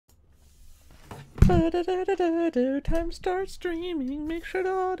Time starts streaming. Make sure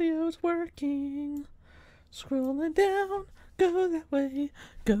the audio's working. Scrolling down, go that way,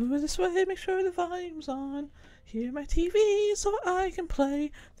 go this way. Make sure the volume's on. Hear my TV so I can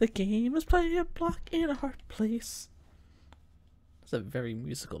play. The game is play a block in a hard place. That's a very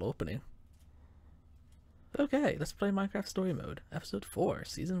musical opening. Okay, let's play Minecraft Story Mode, Episode 4,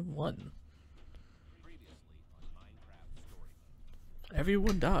 Season 1.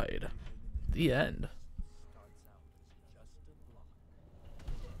 Everyone died. The end.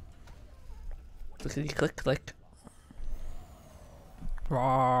 Clickety click click.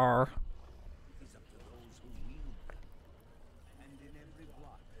 Roar.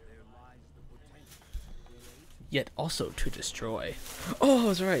 Yet also to destroy. Oh, I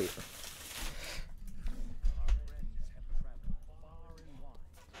was right.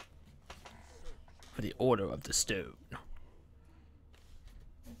 For the Order of the Stone.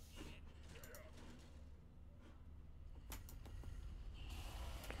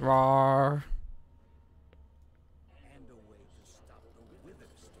 Roar. And a way to stop the wither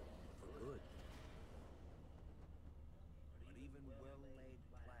storm for good. But even well-laid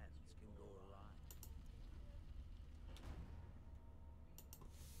plans can go awry.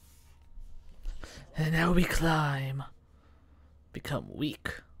 And now we climb. Become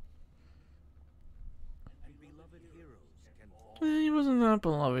weak. And beloved heroes can fall. He wasn't that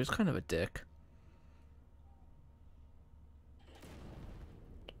beloved, he was kind of a dick.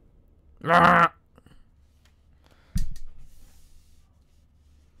 And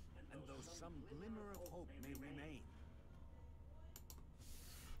though some glimmer of hope may remain,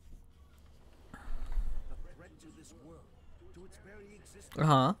 the threat to this world, to its very existence,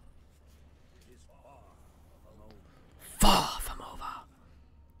 is far from over. Far from over.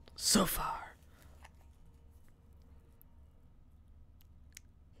 So far.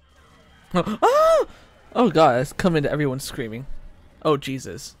 Oh, oh god, it's coming to everyone screaming. Oh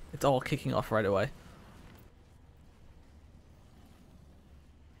Jesus. It's all kicking off right away.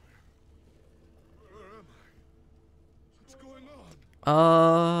 Where am I? What's going on?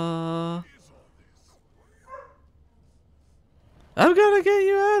 What is all this? I'm gonna get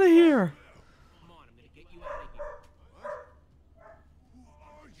you out of here. Come on, I'm gonna get you out of here. What? Who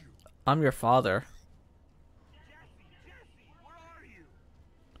are you? I'm your father. Jesse, where are you?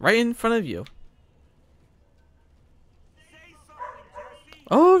 Right in front of you. Say something, Jesse!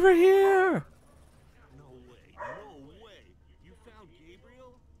 Over here. No way. You found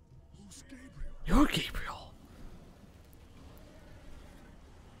Gabriel? Who's Gabriel? You're Gabriel.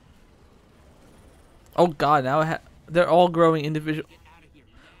 Oh god, now they're all growing individual. Get out of here.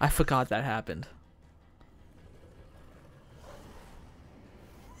 I forgot that happened.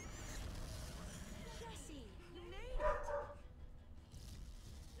 Jesse, you made it!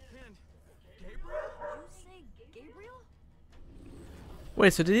 And Gabriel? You say Gabriel?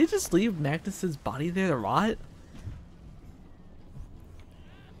 Wait, so did he just leave Magnus's body there to rot?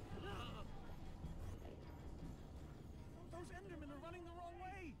 Those Endermen are running the wrong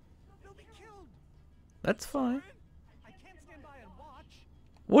way. They'll be killed. That's fine. I can't stand by and watch.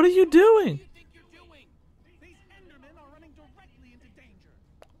 What are you doing? What do you think you're doing? These Endermen are running directly into danger.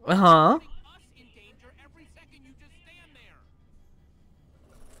 Uh-huh. Putting us in danger every second you just stand there.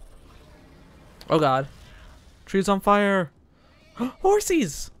 Oh god. Trees on fire.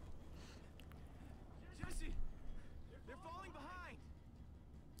 Horsies! Jesse, they're falling behind.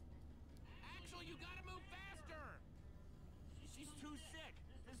 Axel, you gotta move faster. She's too sick.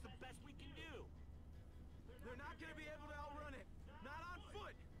 This is the best we can do. They're not gonna be able to outrun it. Not on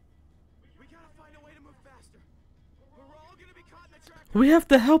foot. We gotta find a way to move faster. We're all gonna be caught in the trap. We have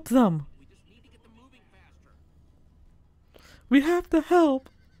to help them. We just need to get them moving faster. We have to help.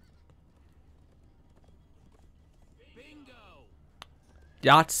 Bingo!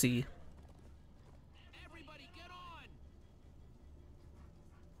 Yahtzee. Everybody get on!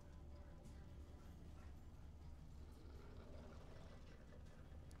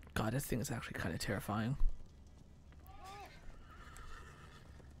 God, this thing is actually kind of terrifying.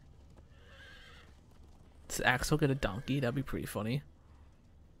 Does Axel get a donkey? That'd be pretty funny.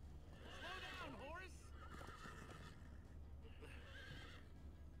 Slow down, Horace!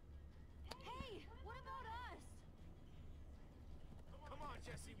 Hey, what about us? Come on,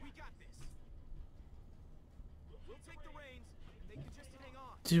 Jesse, we got this. We'll take the reins, and they can just hang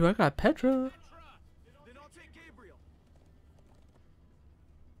on. Dude, I got Petra. Petra! Then I'll take Gabriel.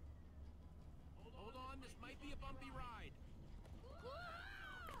 Hold on, this might be a bumpy ride.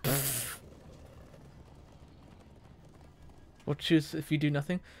 We'll choose if you do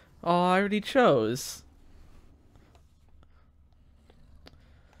nothing. Oh, I already chose.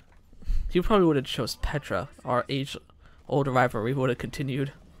 He probably would have chose Petra. Our age-old rivalry would have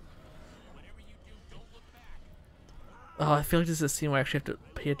continued. Oh, I feel like this is a scene where I actually have to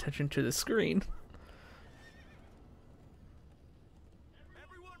pay attention to the screen.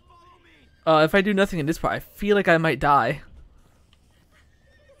 Everyone follow me. If I do nothing in this part, I feel like I might die.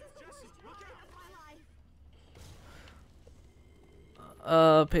 Jesse, look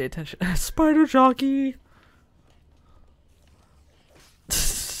out. Pay attention. Spider jockey!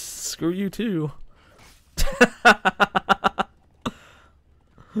 Screw you too.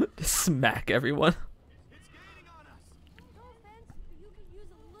 Just smack everyone. It's gaining on us. No offense, but you could use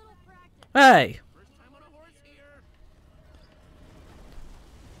a little practice. Hey! First time on a horse here.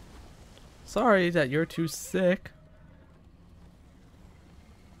 Sorry that you're too sick.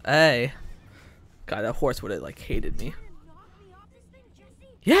 Hey. God, that horse would have like hated me. Trying to knock me off this thing,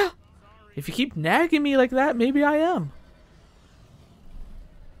 Jesse? Yeah! If you keep nagging me like that, maybe I am.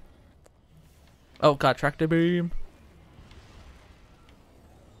 Oh god, tractor beam.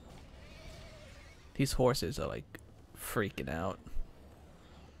 These horses are like freaking out.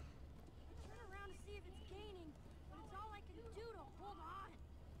 Turn around to see if it's gaining, but it's all I can do to hold on.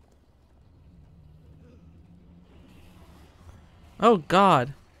 Oh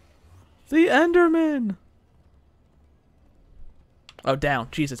god. The Enderman! Oh, down.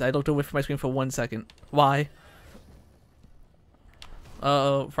 Jesus, I looked away from my screen for 1 second. Why?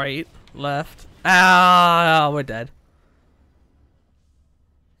 Uh-oh, right, left. Ah, we're dead.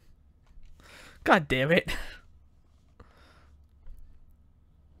 God damn it. Turn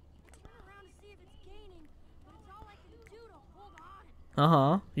around to see if it's gaining, but it's all I can do to hold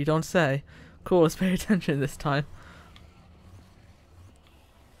on. Uh-huh, you don't say. Cool, let's pay attention this time.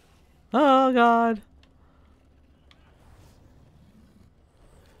 Oh god.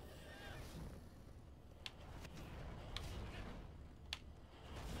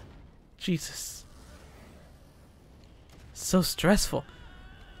 Jesus. So stressful.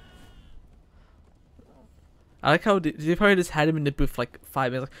 I like how they probably just had him in the booth for like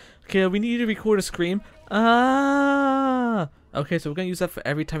 5 minutes. Like, okay, we need to record a scream. Ah. Okay, so we're gonna use that for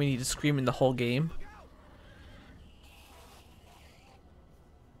every time we need to scream in the whole game.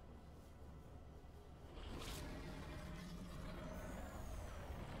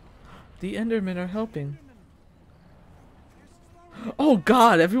 The Endermen are helping. Oh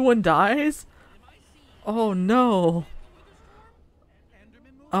god, everyone dies? Oh no.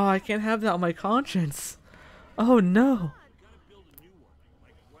 Oh, I can't have that on my conscience. Oh no.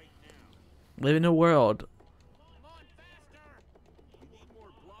 Live in a world.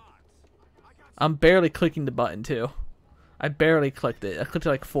 I'm barely clicking the button too. I barely clicked it. I clicked it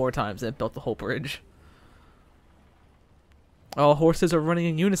like 4 times and it built the whole bridge. Oh, horses are running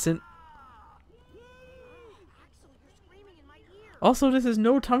in unison. Also, this is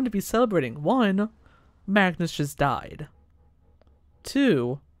no time to be celebrating. 1, Magnus just died.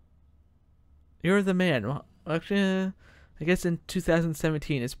 2, you're the man. Well, actually, I guess in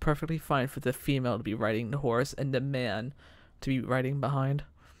 2017 it's perfectly fine for the female to be riding the horse and the man to be riding behind.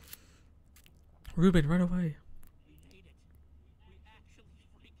 Ruben, run away. We made it. We actually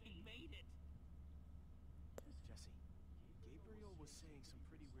freaking made it. Jesse, Gabriel was saying some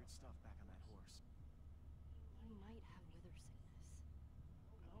pretty weird stuff back on that horse. You might have wither sickness.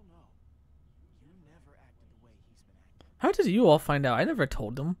 I don't know. You never acted the way he's been acting. How did you all find out? I never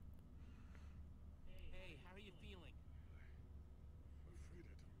told them. Hey, how are you feeling? I'm afraid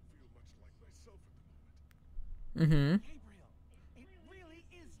I don't feel much like myself at the moment. Mm-hmm. Gabriel, it really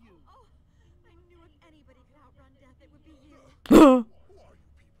is you. Oh, I knew if anybody could outrun death, it would be you. Who are you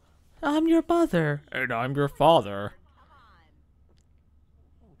people? I'm your mother. And I'm your father. Come on.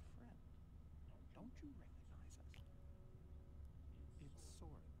 Old friend, don't you recognize us? It's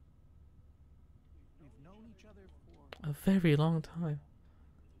Sword. We've known each other for A very long time.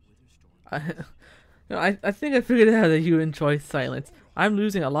 Witherstorm. I think I figured out that you enjoy silence. I'm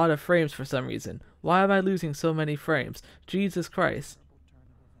losing a lot of frames for some reason. Why am I losing so many frames? Jesus Christ. Turn of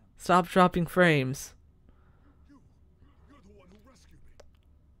events. Stop dropping frames. You're the one who rescued me.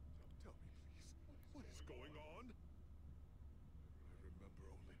 Tell me, please, what is going on? I remember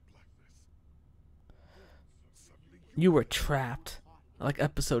only blackness. Suddenly You were trapped. Like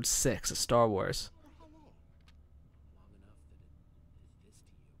episode 6 of Star Wars. for how long? Long enough that it is this to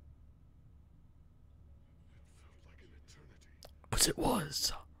you. It felt like an eternity. 'Cause it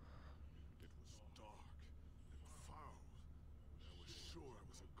was. It was dark and foul. I was sure I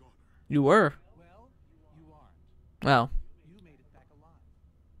was a goner. You were. Well, you aren't. Well, You made it back alive,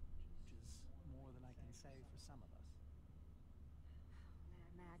 which is more than I can say for some of us.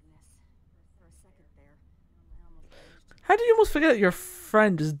 Magnus. For a second there, I almost finished. how did you almost forget that your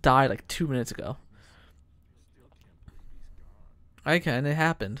friend just died like 2 minutes ago. I can. It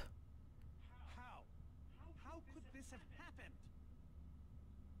happened. How? How could this have happened?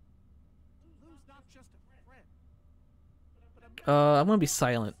 Lou's not just a friend, but a I'm gonna be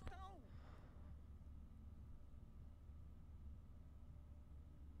silent.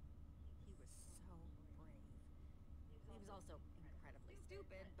 He was so brave. He was also incredibly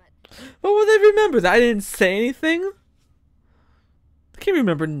stupid, but What would they remember? That I didn't say anything? I can't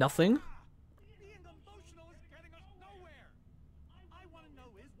remember nothing. being emotional is getting us nowhere. I want to know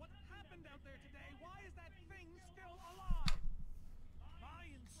is what happened out there today. Why is that thing still alive? My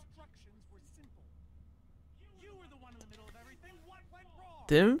instructions were simple. You were the one in the middle of everything. What went wrong?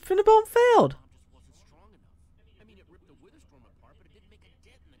 The infinite bomb failed. Just wasn't strong enough. I mean, it ripped the Witherstorm apart, but it didn't make a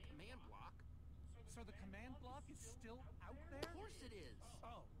dent in the command block. So the command block is still out there? Of course it is.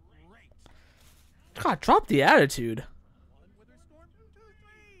 Oh, great. God, drop the attitude. One Witherstorm,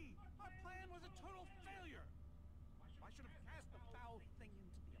 2-3. Our plan was a total failure. I should have cast the foul thing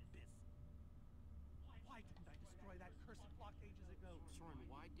into the abyss. Why didn't I destroy that cursed block ages ago? Soren,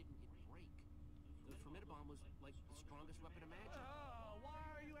 why didn't it break? The Formidabomb was like the strongest weapon imaginable. Why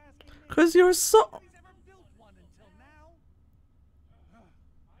are you asking me? 'Cause you're so... Nobody's ever built one until now.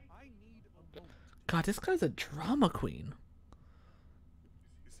 I need a moment. God, this guy's a drama queen.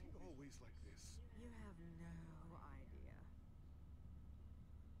 Is he always like this? you have no idea.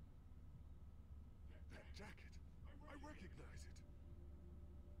 That jacket. I recognize it.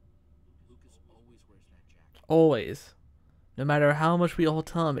 Lucas always wears that jacket. Always. No matter how much we all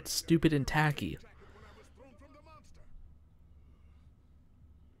tell him it's stupid and tacky. Jacket when I was thrown from the monster.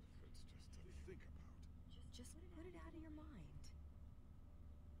 It's just to think about. Just put it out of your mind.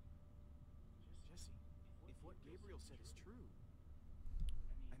 Jesse, if what Gabriel said is true,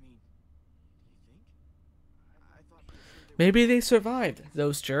 I mean, do you think? I thought for sure they Maybe they survived,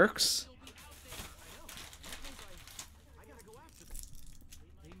 those jerks. would still be out there. I know. That means I gotta go after them.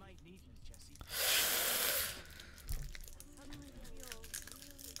 They might need me, Jesse. Suddenly feel really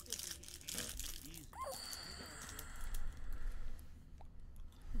busy. Easy.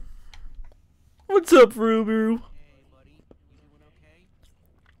 What's up, Rubu? Hey, buddy. You doing okay?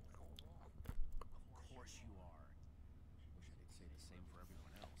 Of course you are. Wish I could say the same for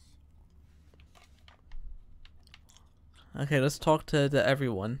everyone else. Okay, let's talk to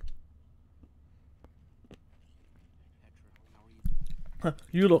everyone. Petra, how are you doing?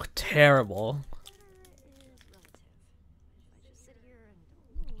 You look terrible. Better is relative. If I just sit here and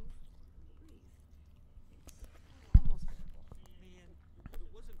don't move, breathe, it's almost bearable. Man, if it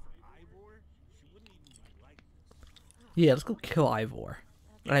wasn't for Ivor, she wouldn't even be like this. Yeah, let's go kill Ivor.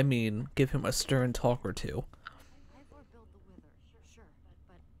 I mean, give him a stern talk or two. Ivor built the Wither, sure,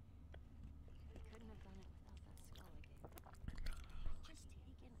 but he couldn't have done it without that skull I gave him. Just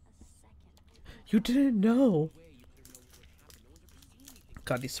taken a second. You didn't know. Way you could have known what would happen. No one's ever seen anything.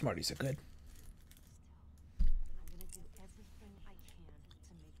 God, these Smarties are good. Still, I'm gonna do everything I can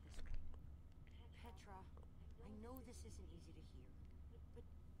to make this right. Petra, I know this isn't easy to hear, but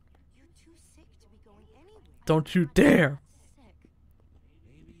you're too sick to be going anywhere. Don't you You're not dare. that sick.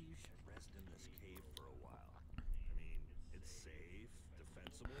 Maybe you should rest in this cave for a while. I mean, it's safe,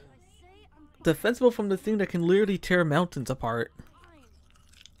 defensible. I say I'm Defensible from the thing that can literally tear mountains apart. fine.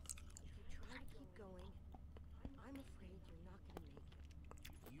 If you try to keep going, I'm afraid you're not gonna make it.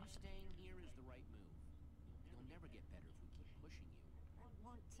 You staying here is the right move. You'll never get better if we keep pushing you. I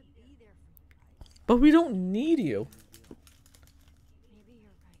want to be there for you guys. But we don't need you. Maybe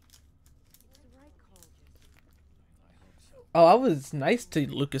you're right. It's the right call, Jesse. I hope so. Oh, I was nice to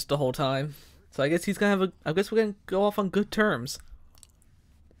Lucas the whole time. So I guess he's gonna have a... I guess we're gonna go off on good terms.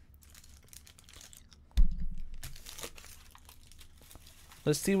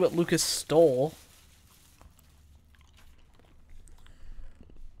 Let's see what Lucas stole.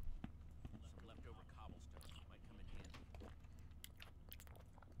 Some leftover cobblestone might come in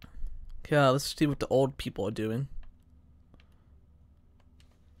handy. Yeah, let's see what the old people are doing.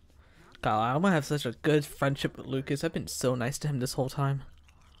 God, I'm gonna have such a good friendship with Lucas. I've been so nice to him this whole time.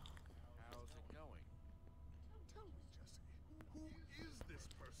 How's it going? Tell me. Jesse, who is this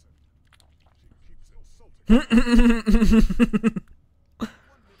person? She keeps insulting me.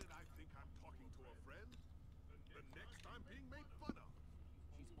 One minute I think I'm talking to a friend, the next I'm being made fun of.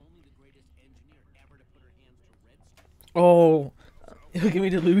 She's only the greatest engineer ever to put her hands to redstone. Oh, give me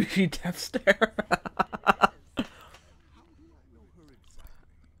the Luigi death stare. How do I know her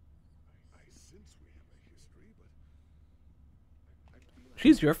exactly? I sense we have a history, but I feel like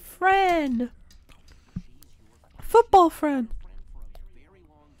She's your friend. She's your Football friend. friend for a very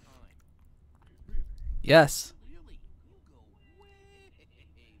long time. Yes. Really? You go way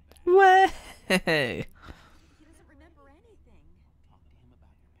Way. He doesn't remember anything. Talk to him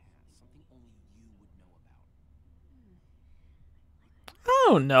about your past, something only you would know about. I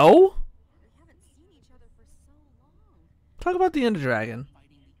don't know. We haven't seen each other for so long. Talk about the Ender Dragon.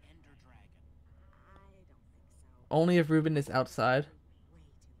 Fighting the Ender Dragon. I don't think so. Only if Ruben is outside. Way too many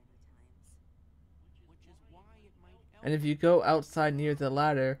times. Which is why it might help. And if you go outside near the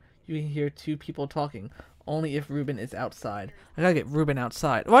ladder, you can hear two people talking. Only if Ruben is outside. I gotta get Ruben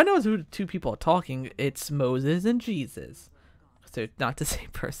outside. Well, I know who the two people are talking. It's Moses and Jesus. So not the same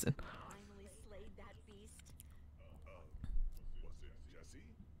person. Finally slayed that beast. Was it Jesse?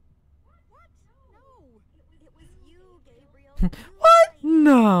 What? No. It was you, Gabriel. You What? lied.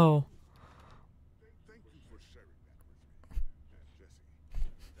 No. Thank you for sharing that with me, Jesse.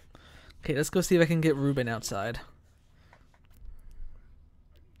 Okay, let's go see if I can get Ruben outside.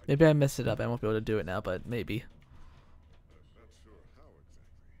 Maybe I messed it up. I won't be able to do it now, but maybe. I'm not sure how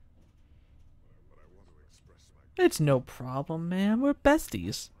exactly, but I want to express my It's no problem, man. We're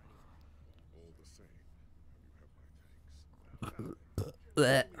besties. all the same. You have my thanks.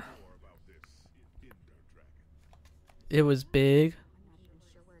 Blech. More about this Ender Dragon. It was big. I'm not even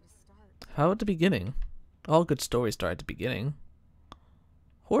sure where to start. How at the beginning? All good stories start at the beginning.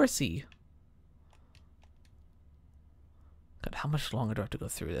 Horsey. God, how much longer do I have to go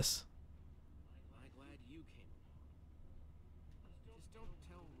through this? I'm glad you came along. Just don't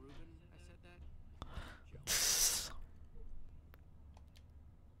tell Ruben I said that.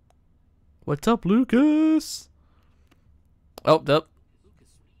 What's up, Lucas? Oh, nope.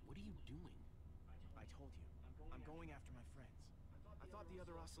 Lucas, what are you doing? I told you, I'm going after my friends. I thought the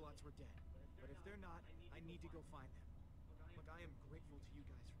other ocelots were dead, but if they're not, I need to go find them. Look, I am grateful to you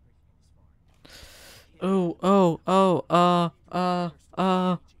guys for bringing me this far.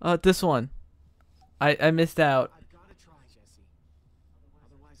 This one. I missed out. I've got to try, Jesse.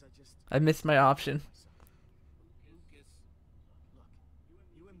 Otherwise, I missed my option. Lucas, Look,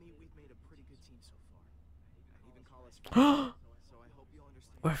 you and me, we've made a pretty good team so far. I'd even call us friends. So I hope you'll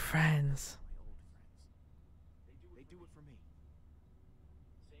understand. We're friends. My old friends. They do it for me.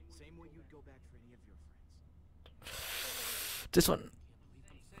 Same way you'd go back for any of your friends. This one.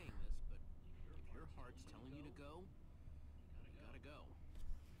 can't believe I'm saying this, but if your heart's telling you to go, you gotta go.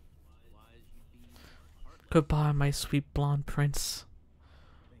 Otherwise, you'd be heartless. Goodbye, my sweet blonde prince.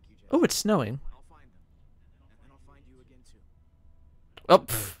 Thank you, Jesse. Oh, it's snowing. I'll find them. And then I'll find you again, too. Oh,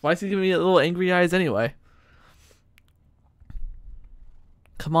 why is he giving me a little angry eyes anyway?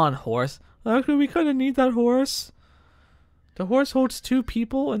 Come on, horse. Actually, we kind of need that horse. The horse holds two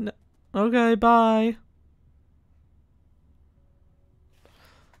people and... Okay, bye.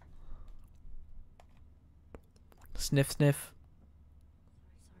 Sniff, sniff.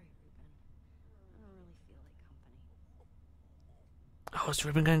 Sorry, Ruben. I don't really feel like company. Oh, is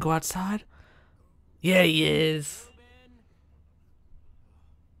Ruben gonna go outside? Yeah, he is.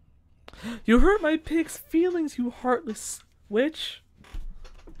 You hurt my pig's feelings, you heartless witch.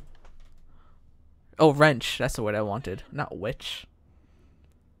 Oh, wrench. That's the word I wanted. Not witch.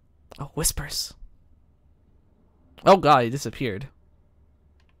 Oh, whispers. Oh god, he disappeared.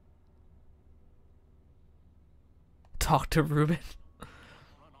 Talk to Ruben. Run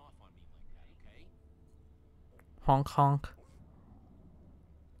off on me like that, okay? Honk honk.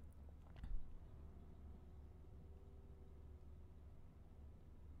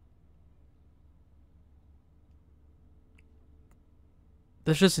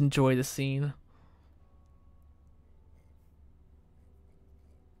 Let's just enjoy the scene.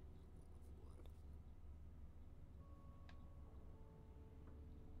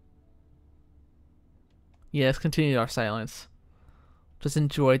 Yeah, let's continue our silence. Just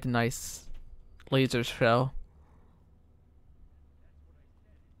enjoy the nice laser show.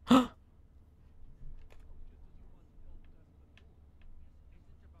 Isn't about the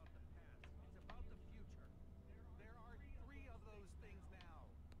past. It's about the future. There are 3 of those things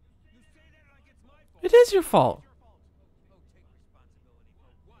now. You say that like it's my fault. It is your fault. Your fault. Oh, take responsibility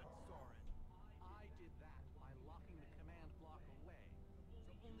for what, Soren? I did that by locking the command block away,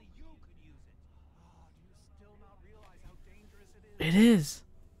 so only you could use it. Ah, do you still not realize how dangerous it is? It is.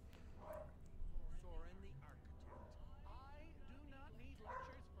 Soren the architect. I do not need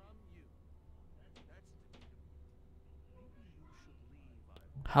lectures from you. That's maybe you should leave.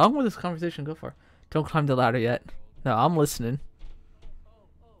 How long will this conversation go for? Don't climb the ladder yet. No, I'm listening. Oh,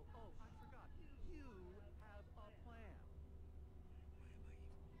 I forgot. You have a plan.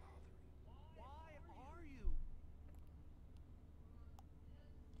 Why are you?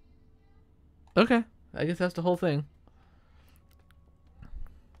 Okay, I guess that's the whole thing.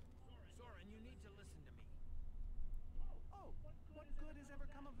 Soren, you need to listen to me. Oh, what good has ever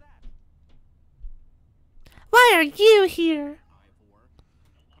come of that? Why are you here? Ivor,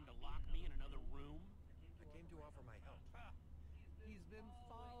 come to lock me in another room? I came to offer my help. He's been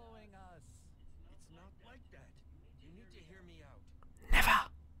following us. It's not like that. You need to hear me out.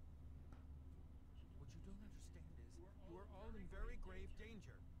 Never. What you don't understand is you are all in very grave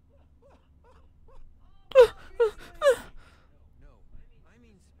danger. No, I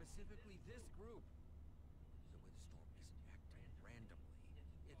mean specifically this group. The Witherstorm isn't acting randomly.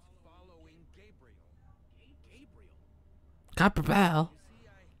 It's following Gabriel. Gabriel? Gabriel. You see,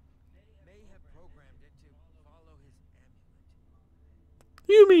 I may have programmed it to follow his amulet.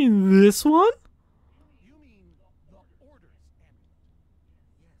 You mean this one? You mean the Order's amulet?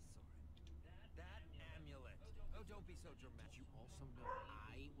 Yes, Soren. That amulet. Oh, don't be so dramatic. You also know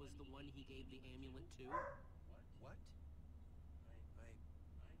I was the one he gave the amulet to? What?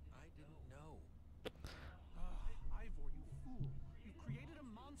 I didn't know. Ivor, you fool. You created a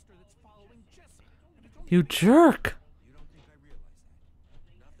monster that's following Jesse. And it's only You jerk. You don't think I realize that?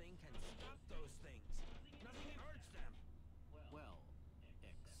 Nothing can stop those things. Nothing hurts them. well,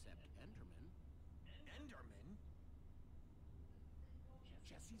 except Enderman. Enderman?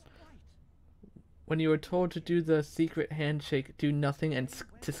 Jesse's right. When you were told to do the secret handshake, do nothing and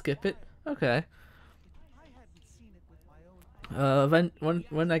to skip it? Okay. I hadn't seen it with my own eyes.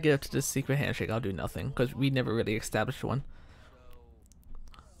 When I get up to the secret handshake, I'll do nothing because we never really established one.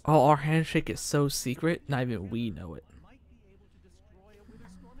 Oh, our handshake is so secret, not even we know it. Might be able to destroy a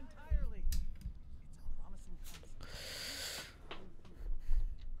Witherstorm entirely. It's a promising concept.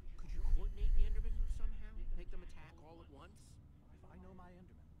 Could you coordinate the Endermen somehow? Make them attack all at once? If I know my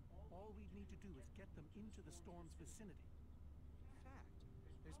Endermen, all we'd need to do is get them into the storm's vicinity. In fact,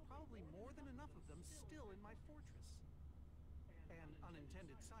 there's probably more than enough of them still in my fortress. An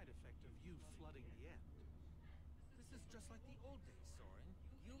unintended side effect of you flooding the end. This is just like the old days, Soren.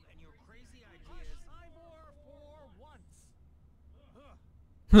 You and your crazy ideas. Ivor for once.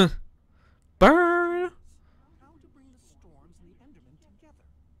 Burn. How to bring the storms and the Endermen together.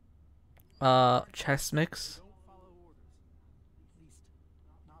 Chess mix. Don't follow orders. At least,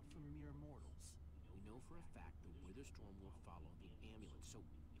 not from mere mortals. We know for a fact the Witherstorm will follow the amulet. So,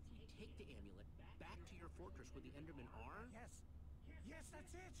 if we take the amulet back to your fortress where the Endermen are... Yes. Yes,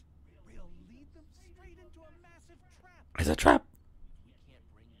 that's it. We'll lead them straight into a massive trap. It's a trap. We can't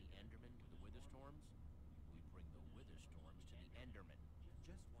bring the Endermen to the Witherstorms. We bring the Witherstorms to the Endermen.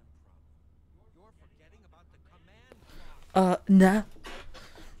 Just one problem. You're forgetting about the command block. Nah.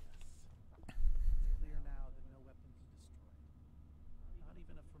 Clear now that no weapon can destroy it. Not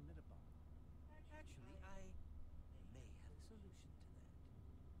even a formidable. Actually, I may have a solution to that.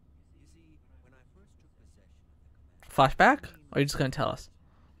 You see, when I first took possession of the command, Flashback? Or are you just gonna tell us?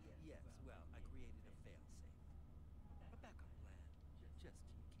 yes, well, I created a failsafe. A backup plan, just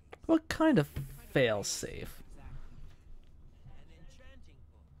in case. What kind of fail safe? An enchanting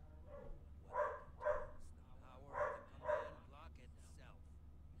book. What contains the power of the command block itself.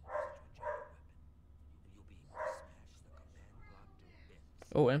 Use it to enchant a weapon, and you'll be able to smash the command block to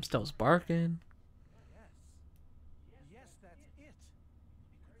bits. Oh, Amstel's barking. Yes. Yes, that's it.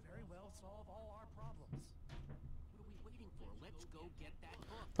 We could very well solve all our problems. What are we waiting for? Let's go get that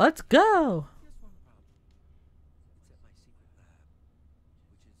book. Let's go. Here's one problem. It's at my secret lab,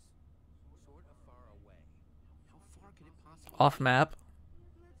 which is sort of far away. How far can it possibly Off map.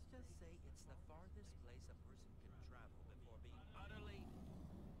 Let's just say it's the farthest place a person can travel before being utterly...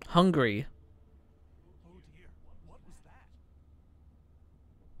 Hungry. Oh dear. What was that?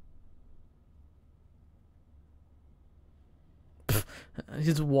 He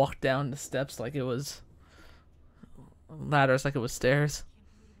just walked down the steps like it was ladders, like it was stairs.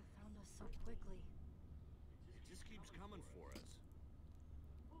 Can't believe it found us so quickly. It just keeps coming for us.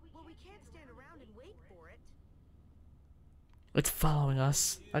 Well, we can't stand around and wait for it. It's following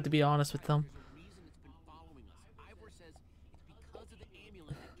us. I have to be honest with them. There's a reason it's been following us. Ivor says it's because of the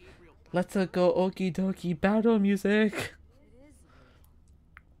amulet that Gabriel... Let's go okie dokie battle music. It is.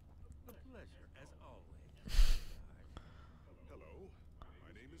 A pleasure, as always. Hello,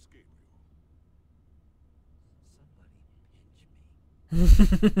 my name is Gabriel. Somebody pinch me. to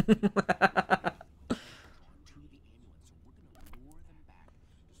the amulet, so we're gonna lure them back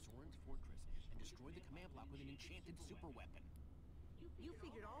to Soren's fortress and destroy the command block with an enchanted super weapon. You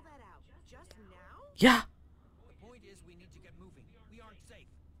figured all that out just now? Yeah. The point is we need to get moving. We aren't safe.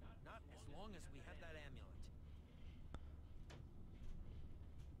 Not as long as we have that amulet.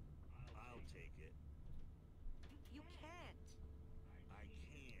 I'll take it. You can't. I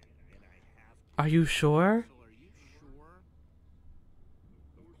can, and I have to. Are you sure? So are you sure?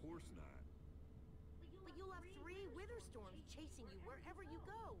 Of course not. But you'll have 3 Witherstorms chasing you wherever you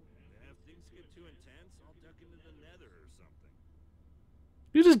go. They have things things get too intense, I'll duck into the nether or something.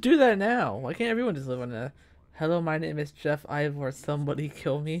 You just do that now. Why can't everyone just live on a hello, my name is Jeff Ivor, somebody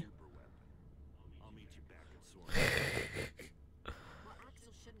kill me? I'll meet you back at Sword. Well, Axel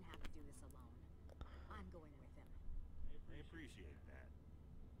shouldn't have to do this alone. I'm going with him. I appreciate that.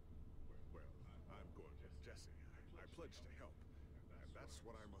 Well, I'm going with Jesse. I pledge to help, and that's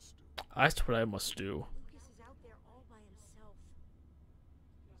what I must do. That's what I must do. Lucas is out there all by himself.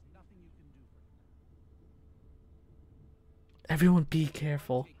 There's nothing you can do for him. Everyone be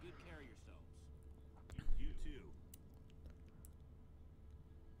careful. Take good care of yourselves. You too.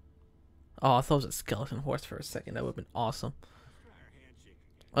 Oh, I thought it was a skeleton horse for a second. That would have been awesome. Try our handshake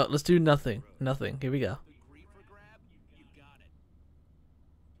again. Oh, let's do nothing. Nothing. Here we go. The griefer grab? You got it.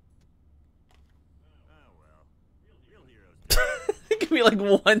 Oh well. Real heroes. Give me like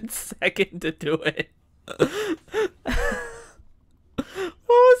 1 second to do it. What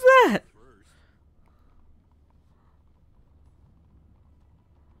was that? First.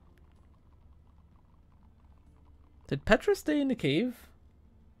 Did Petra stay in the cave?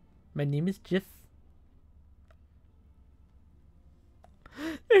 My name is Jeff.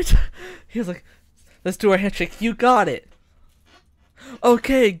 He was like, let's do our handshake. You got it.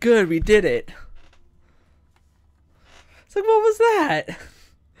 Okay, good. We did it. It's like, what was that?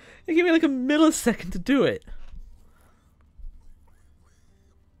 It gave me like a millisecond to do it.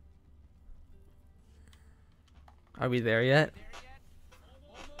 Are we there yet? There yet?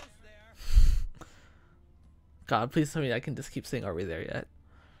 Almost there. God, please tell me I can just keep saying, are we there yet?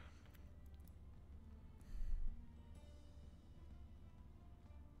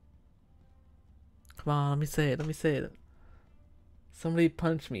 Come on, let me say it. Let me say it. Somebody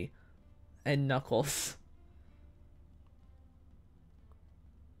punch me. And Knuckles.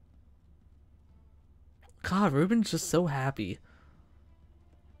 God, Ruben's just so happy.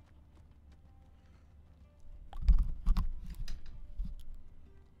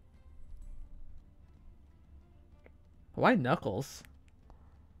 Why Knuckles?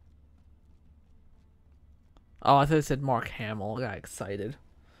 Oh, I thought it said Mark Hamill. I got excited.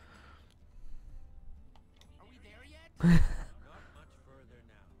 Are we there yet? Not much further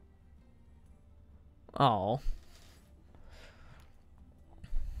now. Oh.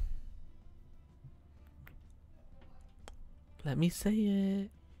 Let me say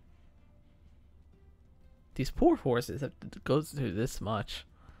it. These poor horses have to go through this much.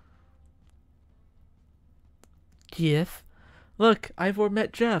 Jeff. Look, Ivor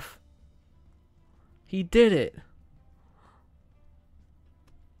met Jeff. He did it.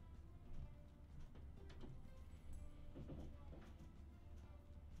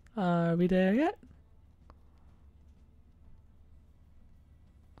 Are we there yet?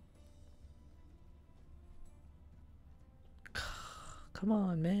 Come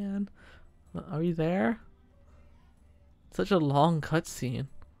on, man. Are you there? Such a long cutscene.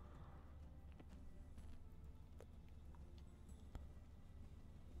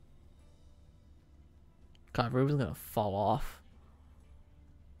 God, Ruben's gonna fall off.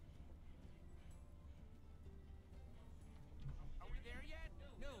 Are we there yet?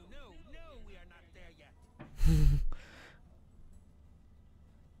 No, we are not there yet.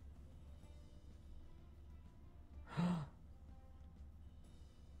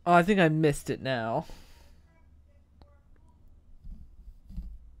 Oh, I think I missed it now.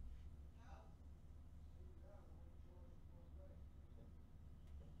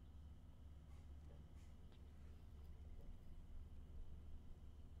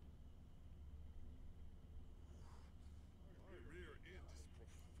 My rear end is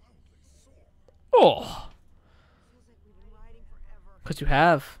profoundly sore. Oh, Feels like we've been riding forever. because you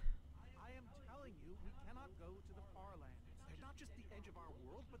have. I am telling you, we cannot go to the far lands. They're not just the edge of our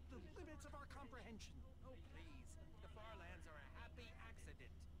world, but the limits of our comprehension. Oh, please. The far lands are a happy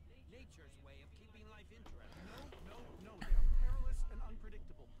accident. Nature's way of keeping life interesting. No, they are perilous and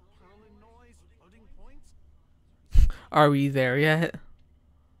unpredictable. Hurling noise, floating points. Are we there yet?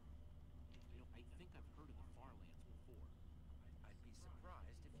 I think I've heard of the far lands before. I'd be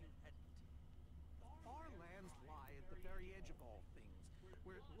surprised if you hadn't. Far lands lie at the very edge of all things,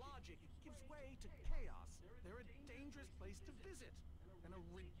 where logic gives way to chaos. They're a dangerous place to visit, and a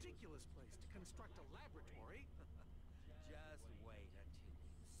ridiculous place to construct a laboratory. Just wait until you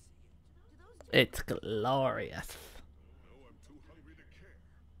see it. Do those two It's glorious. No, I'm too hungry to care.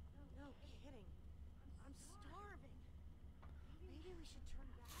 No kidding. I'm starving. Maybe we should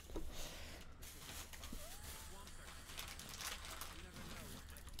turn back.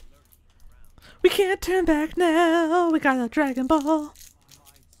 We can't turn back now. We got a Dragon Ball. My stomach.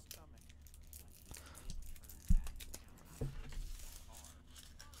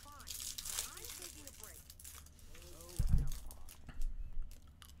 Fine.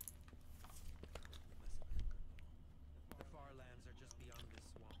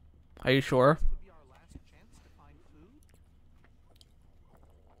 Are you sure? This could be our last chance to find food.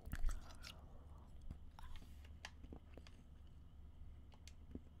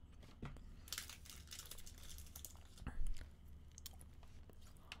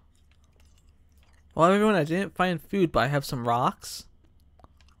 Well, everyone, I didn't find food, but I have some rocks.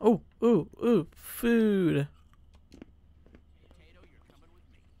 Oh, ooh, ooh, food. Potato, you're coming with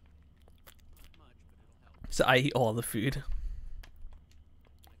me. Not much, but it'll help. So I eat all the food.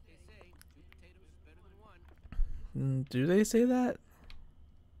 Like they say, 2 potatoes is better than 1. Do they say that?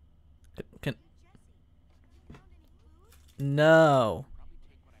 Can no. Probably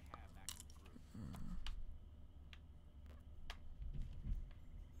take what I have back to the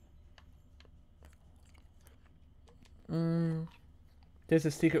group. There's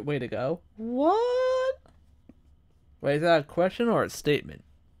a secret way to go. What? Wait, is that a question or a statement?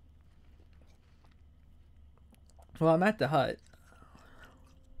 Well, I'm at the hut.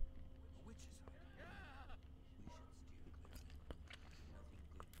 Witches are. We should steal it. Nothing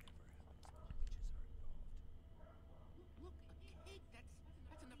good ever happens when witches are involved. Look, a cake.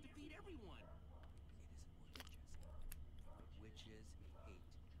 That's enough to feed everyone. It isn't worth it, Jesse. Witches hate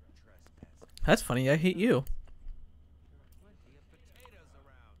trespassing. That's funny. I hate you. Plenty of potatoes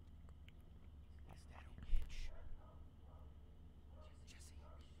around. Is that a witch?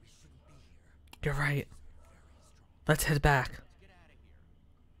 Jesse, we shouldn't be here. You're right. Very strong. Let's head back. Let's get out of here.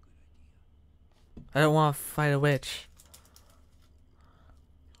 Good idea. I don't want to fight a witch.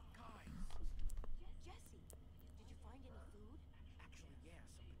 Guys, Jesse, did you find any food? actually, yeah,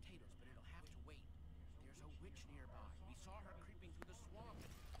 some potatoes, but it'll have to wait. There's a witch nearby. We saw her creeping through the swamp.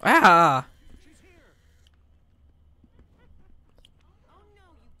 Ah! She's here. Oh no,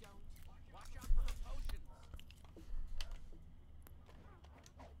 you don't. Watch out for her potions.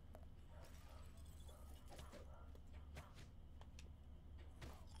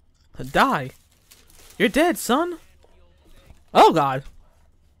 Die! You're dead, son! Oh god!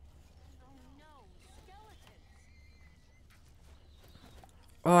 Oh no, skeletons.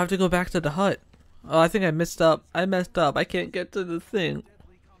 Oh, I have to go back to the hut. Oh, I think I messed up. I messed up. I can't get to the thing.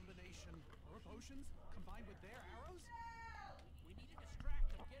 Deadly combination. Her potions combined with their arrows? We need to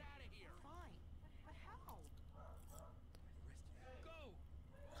distract them. Get out of here. Fine, but how? Go.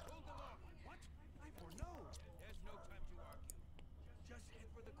 Hold them up. What? Ivor, no. There's no time to argue. Just head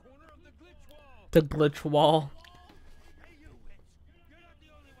for the corner of the glitch wall. The glitch wall. Hey, you witch. You're not the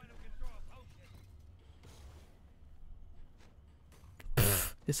only one who can throw a potion.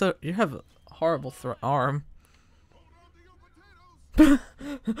 You're so, you have a horrible arm. Hold on to your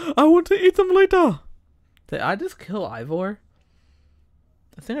potatoes! I want to eat them later. Did I just kill Ivor?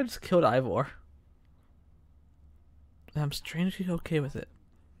 I think I just killed Ivor. And I'm strangely okay with it.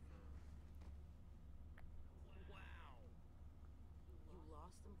 Wow. You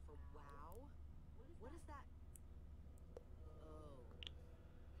lost them for wow? What is that? Oh.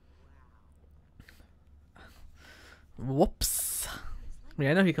 Wow. Whoops. I mean,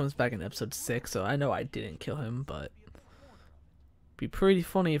 I know he comes back in episode 6, so I know I didn't kill him, but be pretty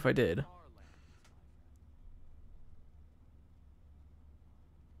funny if I did.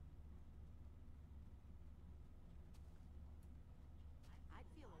 I'd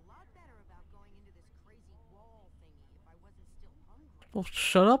feel a lot better about going into this crazy wall thingy if I wasn't still hungry. Well,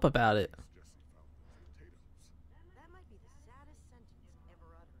 shut up about it. Jesse found those potatoes. That might be the saddest sentence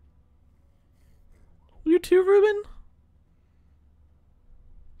ever uttered. You too, Ruben?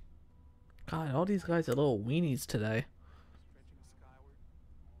 God, all these guys are little weenies today. Stretching skyward,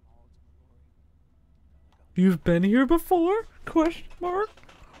 all its glory. You've been here before? Question mark.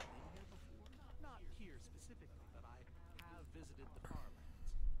 Not here specifically, but I have visited the Farlands.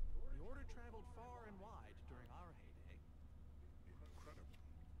 The Order traveled far and wide during our heyday. Incredible.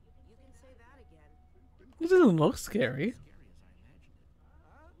 You can say that again. This doesn't look scary. Scary as I imagined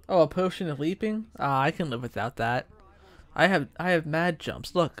it. Oh, a potion of leaping? Ah, I can live without that. I have mad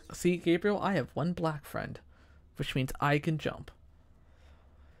jumps. Look, see, Gabriel, I have one black friend, which means I can jump.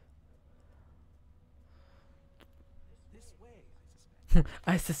 This way, I suspect.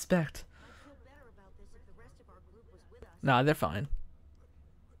 I suspect. I'd feel better about this if the rest of our group was with us. Nah, they're fine.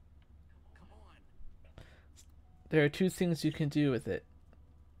 Come on. There are 2 things you can do with it.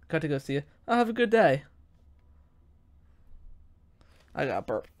 Got to go see you. I'll have a good day. I got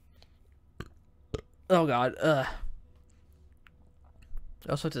burp. Oh god, ugh. I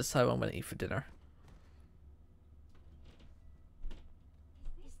also have to decide what I'm gonna eat for dinner.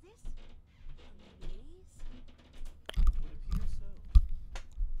 Is this a maze? Would appear so.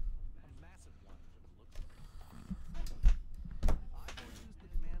 A massive one from the looks of it. Ivor used the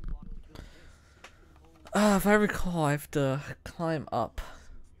command block to build this. If I recall, I have to climb up.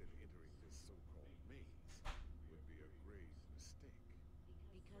 Since their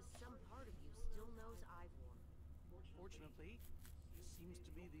Unfortunately, this seems to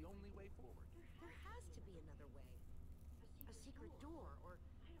be the only way forward. There has to be another way. A secret door, or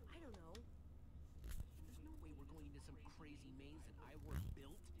I don't know. There's no way we're going into some crazy maze that Iwar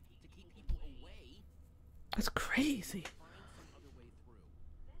built to keep people away. That's crazy. Find some other way through.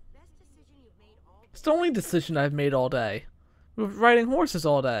 Best decision you've made all It's day. the only decision I've made all day. We were riding horses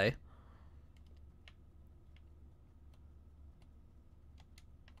all day.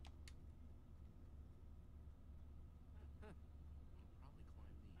 Probably climb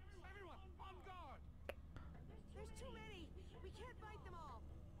these. Everyone, on guard! There's too many. We can't fight them all.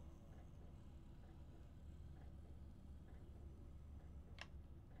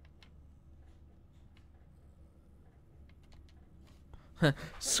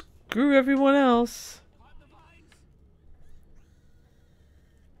 Screw everyone else. Climb the vines!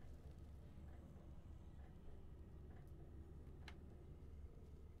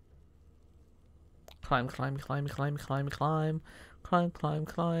 Climb, climb, climb, climb, climb, climb. Climb, climb,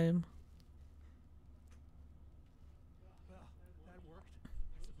 climb. Well, that worked,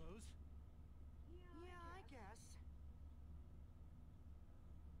 I suppose. Yeah, I guess.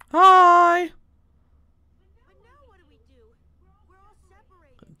 Hi! But now what do we do? We're all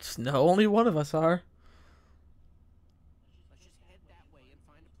separated. It's no, only one of us are. Let's just head that way and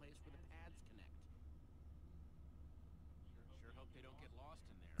find a place where the paths connect. Sure hope they don't get lost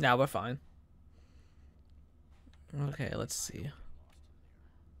in there. Now we're fine. Okay, let's see.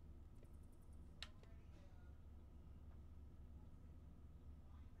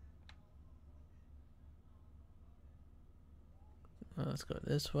 Let's go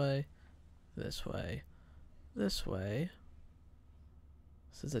this way, this way, this way.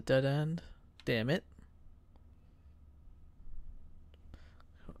 This is a dead end. Damn it.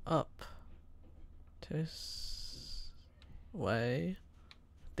 Go up. This way.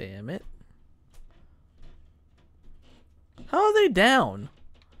 Damn it. How are they down?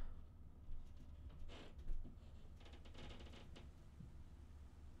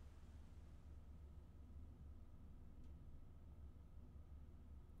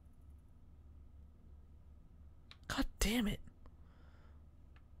 God damn it.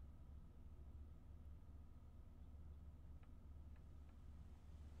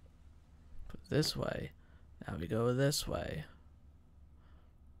 Put it this way. Now we go this way.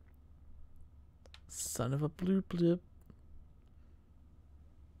 Son of a bloop bloop.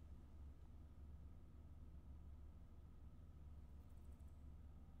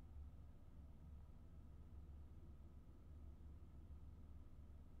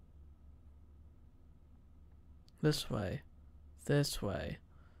 This way. This way.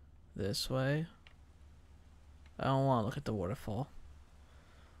 This way. I don't want to look at the waterfall.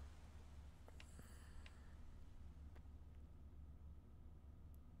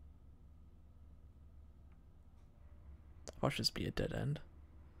 Watch this be a dead end.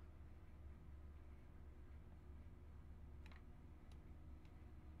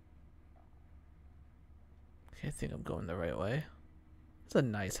 Okay, I think I'm going the right way. It's a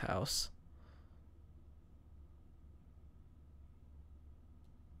nice house.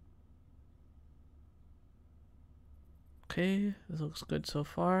 Okay, this looks good so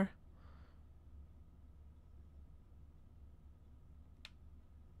far.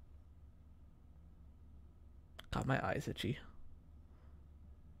 Got my eyes itchy.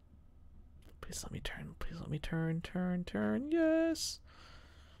 Please let me turn. Please let me turn, turn, turn. Yes.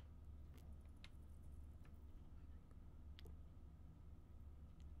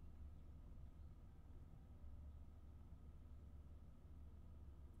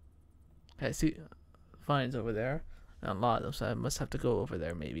 Okay, I see vines over there. And a lot of them, so I must have to go over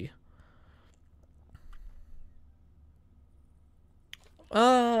there maybe.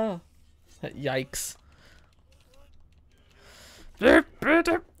 Ah! Yikes.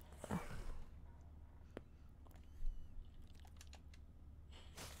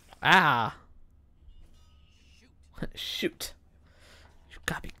 Ah! Shoot. You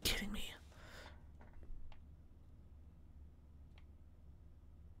gotta be kidding me.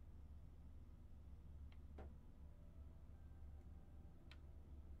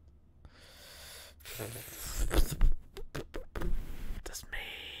 This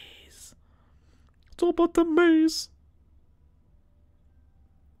maze. It's all about the maze.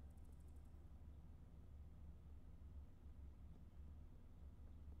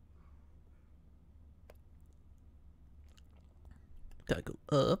 Gotta go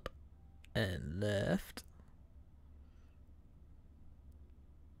up and left.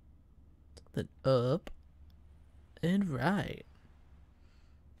 Then up and right.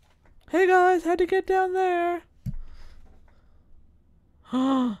 Hey guys, how'd you get down there?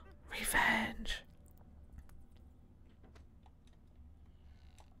 Revenge.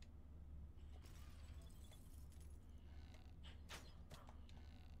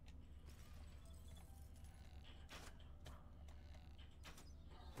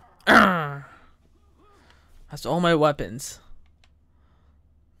 That's all my weapons.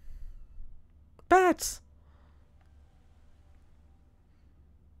 Bats!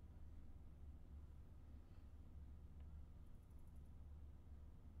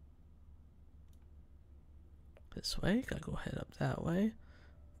 This way? Gotta go head up that way.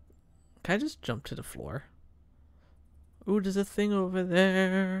 Can I just jump to the floor? Ooh, there's a thing over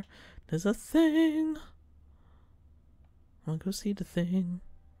there. There's a thing. I wanna go see the thing.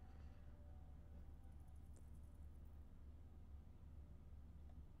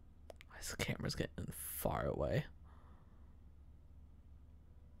 This camera's getting far away.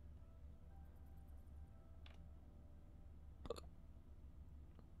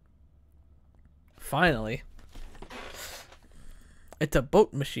 Finally. It's a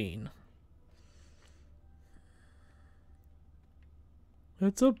boat machine.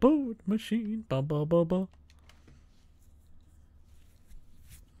 It's a boat machine. Ba ba ba ba.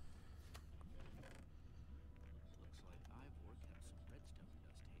 Looks like Ivor kept some redstone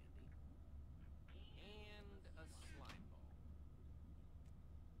dust handy. And a slime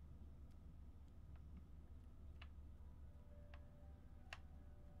ball.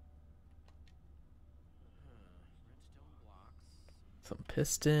 Redstone blocks. Some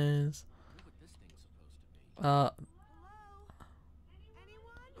pistons. Wonder what this thing's supposed to be. Hello?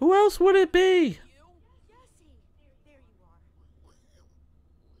 Anyone? Who else would it be? Jesse! There you are.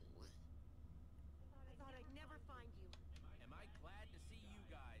 I thought I'd never find you. Am I glad to see you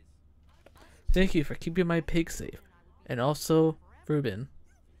guys? Thank you for keeping my pig safe. And also, Ruben.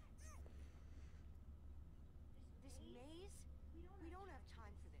 This maze? We don't have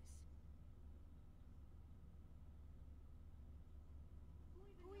time for this.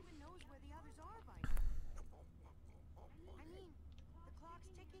 Who even knows where the others are by now? I mean, the clock's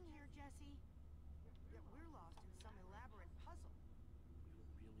ticking here, Jesse. Yet we're lost in some elaborate puzzle. We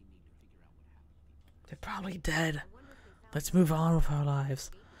really need to figure out what happened to the others. They're probably dead. I wonder if they found Let's move on with our lives.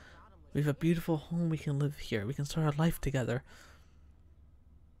 the bottomless We have a beautiful home. We can live here. We can start our life together.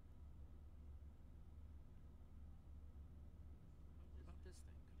 What about this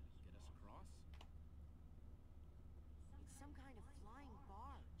thing? Could it get us across? It's some kind of flying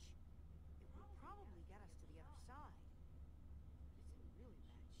barge. It will probably get us to the other side. It's in really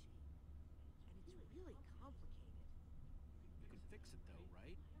bad shape. And it's really complicated. We could fix it though,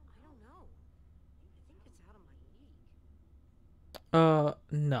 right? I don't know. I think it's out of my league.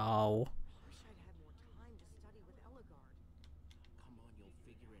 No. Wish I'd had more time to study with Eligard. Come on, you'll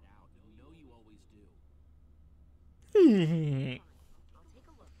figure it out. You know you always do. Fine. I'll take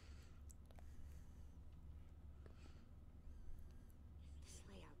a look. This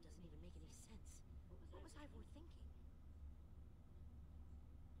layout doesn't even make any sense. What was Ivor thinking?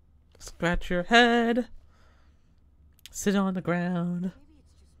 Scratch your head. Sit on the ground. Maybe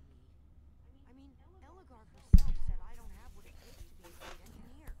it's just me. I mean, Eligard herself said I don't have what it takes to be a great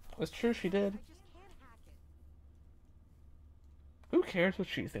engineer. That's true, she did. I just can't hack it. Who cares what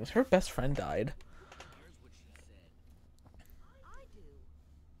she thinks? Her best friend died. Here's what she said. I do.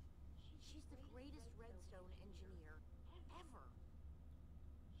 She's the greatest redstone engineer ever.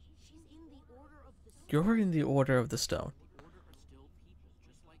 She's in the Order of the Stone. You're in the Order of the Stone. The Order are still people,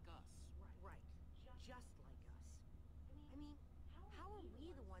 just like us. Right. Just like us. I mean, how are we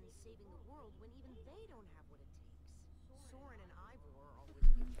the ones saving the world when even they don't have what it takes? Soren and Ivor are always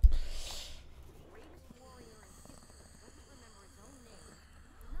against each other. The greatest warrior in history doesn't remember his own name.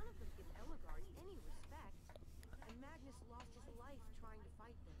 None of them give Eligard any respect. And Magnus lost his life trying to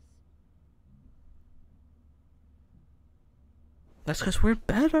fight this. That's because we're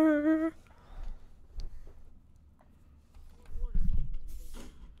better. The Order can't do this.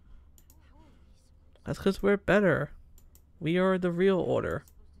 How are we supposed That's because we're better. We are the real Order.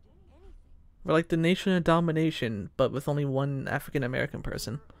 to do anything? We're like the Nation of Domination, but with only one African American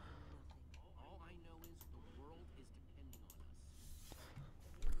person. All I know is the world is depending on us.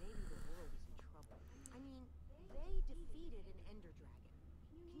 Maybe the world is in trouble. I mean, they defeated an Ender Dragon.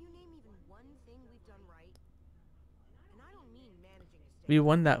 Can you name even one thing we've done right? And I don't mean managing to stay. We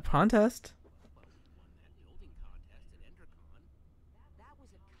won that contest. But we won that building contest at EnderCon. That was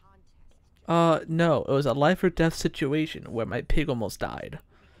a contest. No, it was a life or death situation where my pig almost died.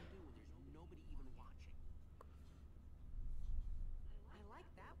 What we can do when there's nobody even watching. I like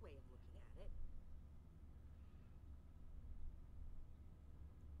that way of looking at it.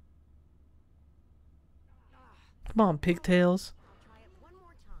 Come on, pigtails. I'll try it one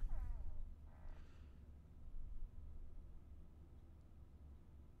more time.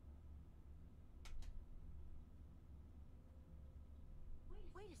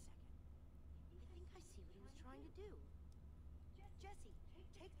 Wait a second. I think I see what he was trying to do. Jesse,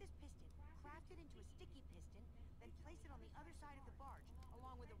 take this piston, craft it into a sticky piston, then place it on the other side of the barge,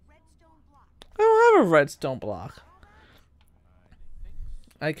 along with a redstone block. I don't have a redstone block.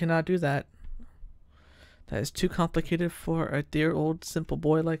 I cannot do that. That is too complicated for a dear old simple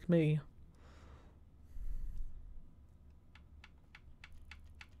boy like me.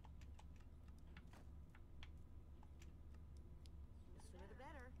 The sooner the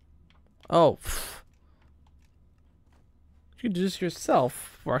better. Oh. Pff. You do this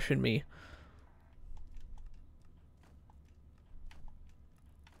yourself, rushing me.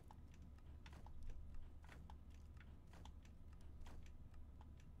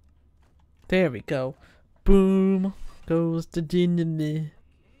 There we go. Boom goes the dynamite.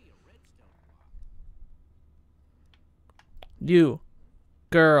 You,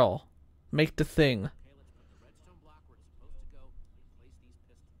 girl, make the thing. Okay, let's put the redstone block where it's supposed to go and place these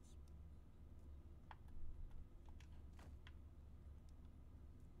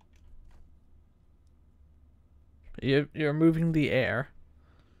pistons. You're moving the air.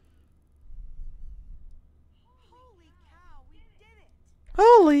 Holy cow, we did it!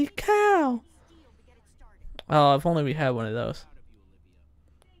 Holy cow! Steel to get it started. Oh, if only we had one of those. Proud of you, Olivia.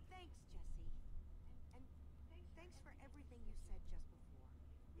 Thanks, Jesse. And thanks for everything you said just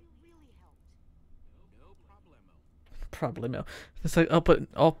before. It really helped. No problemo. Probably no. It's like up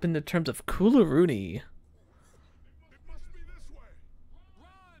in the terms of Coolaroonie. It must be this way.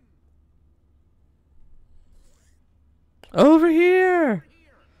 Run! Over here!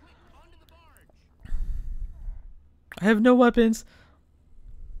 Here, quick, onto the barge. I have no weapons.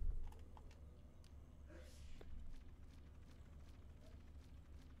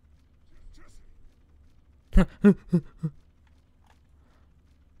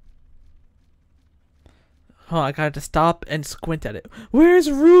 Oh, I got to stop and squint at it.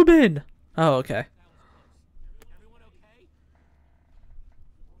 Where's Ruben? Oh, okay. Everyone okay?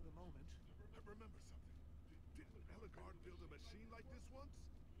 For the moment, I remember something. Didn't Eligard build a machine like this once?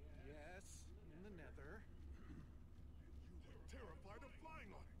 Yes, in the nether. You were terrified of flying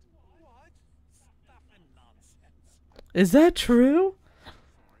on it. What? Stuff and nonsense. Is that true?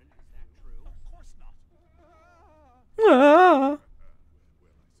 Soren, is that true? Of course not. Ah.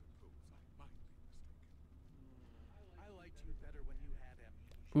 I liked you better when you had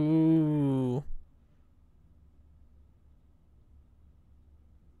amnesia. Ooh.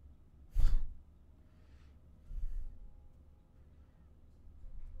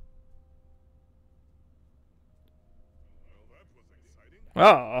 Well, that was exciting.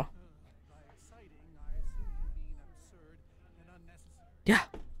 Ah. By exciting, I assume you mean absurd and unnecessary. Yeah.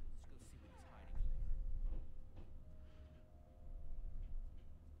 Let's go see what he's hiding.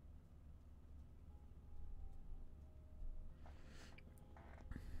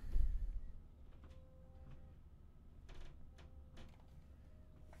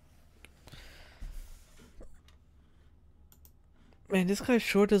 Man, this guy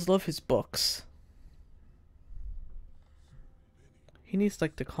sure does love his books. He needs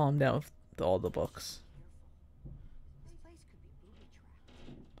like to calm down with all the books. This place could be booby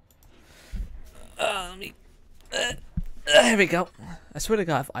trapped. Let me. There we go. I swear to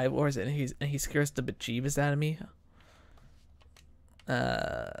God, if Ivor's and he scares the bejeebus out of me,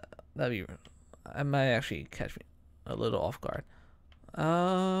 that'd be. I might actually catch me a little off guard.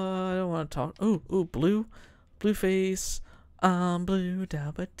 I don't want to talk. Ooh, blue face. I'm blue.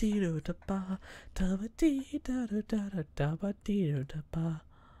 Da ba dee do da ba. Da ba dee da da da da da ba dee do da ba.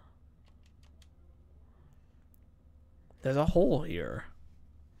 There's a hole here.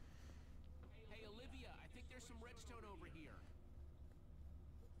 Hey, Olivia, I think there's some redstone over here.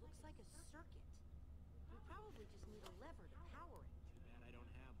 Looks like a circuit. We probably just need a lever to power it. Too bad I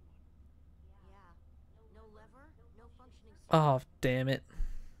don't have one. Yeah. No lever, no functioning circuit. Oh, damn it.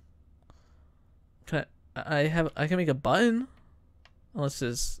 I can make a button. Unless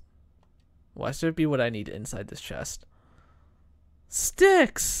there's... Why should it be what I need inside this chest?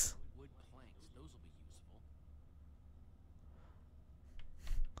 Sticks! Wood planks, those will be useful.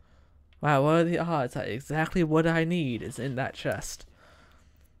 Wow, what are the odds that exactly what I need is in that chest?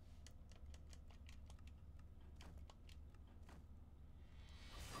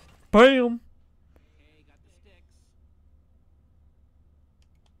 Bam! Okay, got the sticks.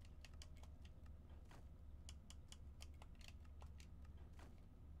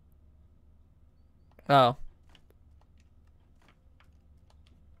 Oh.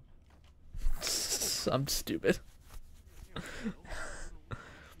 I'm stupid. Here we go.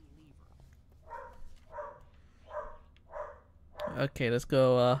 Lever. Okay, let's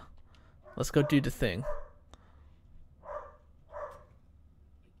go do the thing. It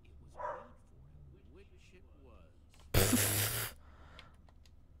was made for it, which it was.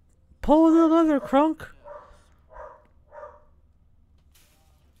 Pull the leather, Crunk.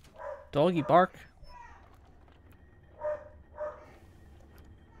 Doggy bark.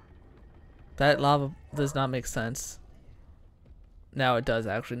 That lava does not make sense. Now it does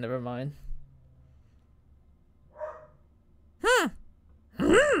actually, never mind. Why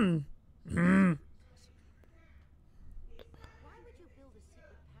would you build a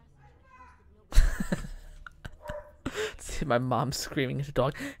secret passage in a house that nobody See my mom screaming at the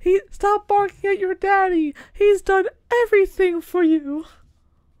dog. Stop barking at your daddy. He's done everything for you.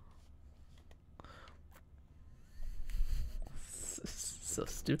 So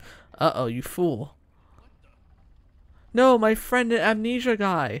stupid. Uh-oh, you fool. No, my friend, the amnesia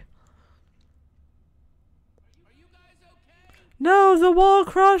guy. Are you guys okay? No, the wall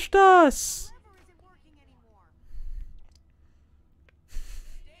crushed us. lever isn't working anymore?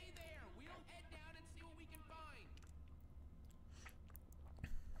 Stay there. We'll head down and see what we can find.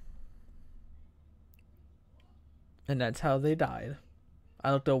 And that's how they died.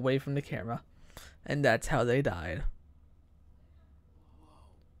 I looked away from the camera. And that's how they died.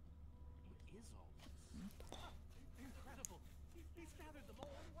 Incredible. He's gathered them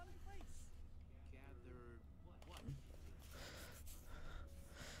all in one place. Gather what?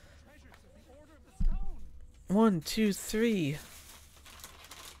 Treasures of the Order of the Stone. 1, 2, 3,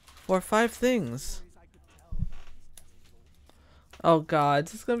 4, 5 things. Stories I could tell about these Oh god,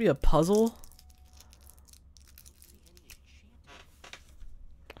 is this gonna be a puzzle?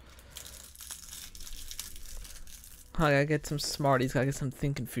 I gotta get some Smarties, gotta get some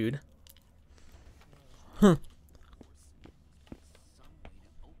thinking food. Huh.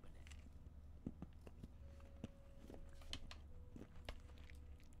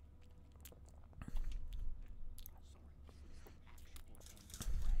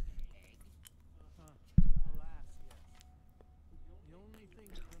 Alas, yes. The only thing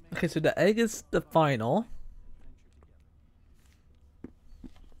that remains Okay, so the egg is the final.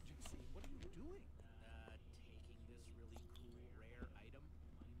 Jesse, what are you doing? Taking this really cool rare item.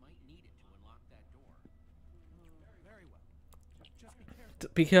 We might need it to unlock that door. Very well. Just be careful.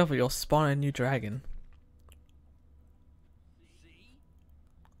 Be careful, you'll spawn a new dragon. See?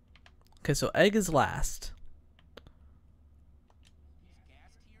 Okay, so egg is last. These gas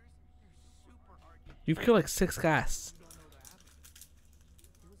tiers, they're super hard to You've killed like 6 gas.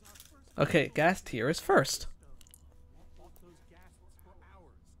 Okay, gas tier is first. Fought those ghasts for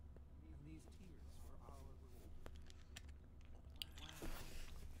hours, and these tears were our reward.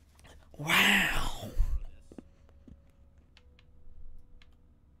 Wow.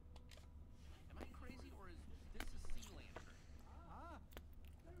 Am I crazy or is this a sea lantern? Ah,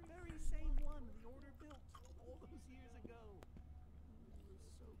 the very same one the Order built all those years ago. It was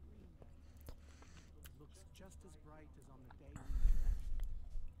so green. It looks just as bright as on the day we met.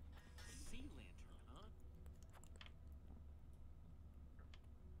 Sea lantern, huh?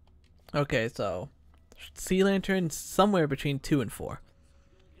 Okay, so sea lantern somewhere between 2 and 4.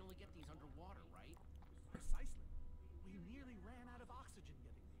 You can only get these underwater, right? Precisely. We nearly ran out of oxygen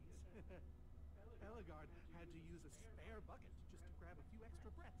getting these. Eligard had to use a spare bucket just to grab a few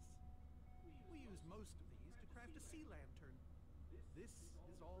extra breaths. We used most of these to craft a sea lantern. This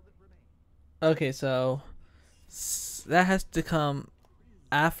is all that remains. Okay, so that has to come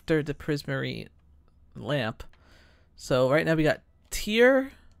after the prismarine lamp. So right now we got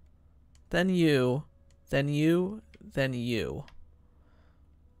tier, then you, then you, then you.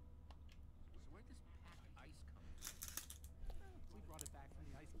 So where'd this packed ice come from? We brought it back from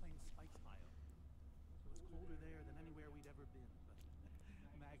the Ice Plains Spikes Bio. It was colder there than anywhere we'd ever been,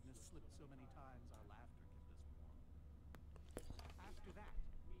 but Magnus slipped so many times our laughter kept us warm. After that,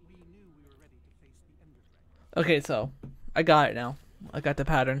 we knew we were ready to face the Ender Dragon. Okay, so I got it now. I got the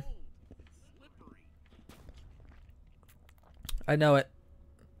pattern. It's slippery. I know it.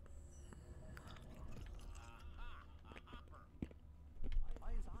 Aha, a hopper.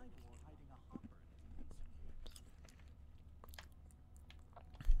 Why is Ivor hiding a hopper in his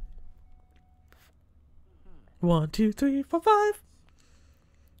pants? 1, 2, 3, 4, 5.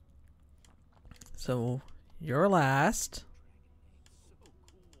 So you're last. So cool.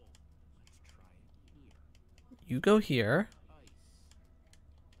 Let's try it here. You go here. Ice.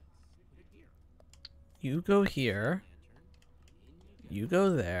 Let's put it here. You go here. Lantern. In you You go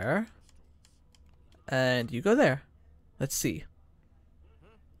there. And you go there. Let's see.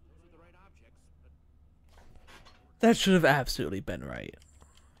 Those are the right objects, but That should have absolutely been right.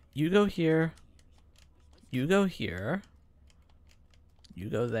 You go here. You go here. You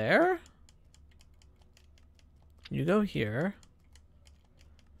go there. You go here.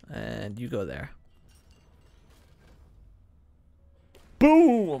 And you go there.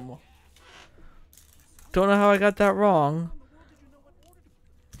 Boom! Don't know how I got that wrong.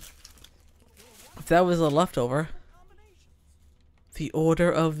 If that was a leftover. The Order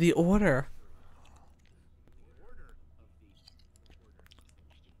of the Order.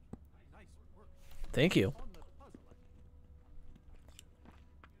 Thank you.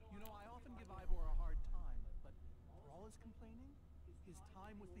 You know, I often give Ivor a hard time, but for all his complaining, his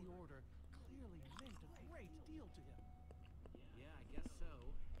time with the Order clearly meant a great deal to him. Yeah, I guess so.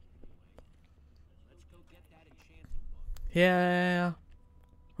 Anyway, let's go get that enchanting book. Yeah.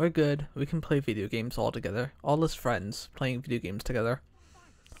 We're good. We can play video games all together. All as friends playing video games together. By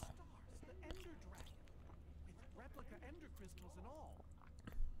the stars, the Ender Dragon, with replica Ender crystals and all.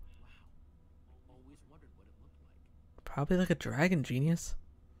 Wow. Always wondered what it looked like. Probably like a dragon, genius.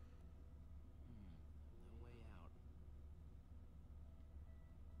 No way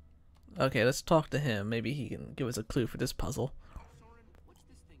out. Okay, let's talk to him. Maybe he can give us a clue for this puzzle. Soren, what's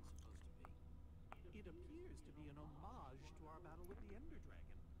this thing supposed to be? It appears to be an homage to our battle with the Ender Dragon.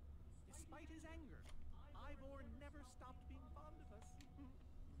 Despite his anger, Ivor never stopped being fond of us. We're missing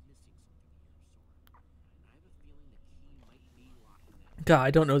something here, Soren. And I have a feeling the key might be locked in that. God,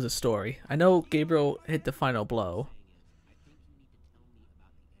 I don't know the story. I know Gabriel hit the final blow. I think you need to tell me about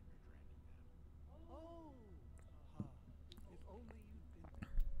the Ender Dragon now. Oh, if only you'd been there.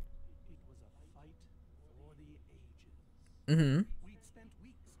 It was a fight for the ages. Mm-hmm. We'd spent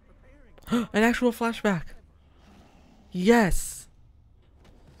weeks preparing. An actual flashback. Yes.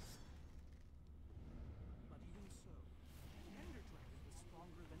 But even so, the Ender Dragon was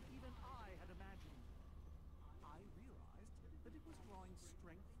stronger than even I had imagined. I realized that it was drawing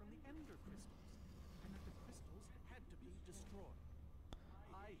strength from the Ender crystals, and that the crystals had to be destroyed.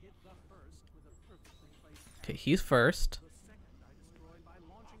 I hit the first with a perfectly placed arrow. Okay, he's first. The second I destroyed by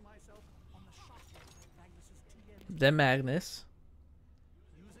launching myself on the shockwave of Magnus's TNT. Then Magnus.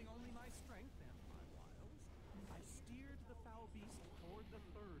 Using only my strength and my wiles, I steered the foul beast toward the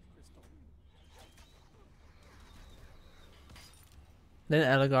third crystal. Then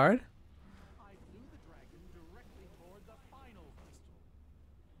Eligard. I flew the dragon directly toward the final crystal.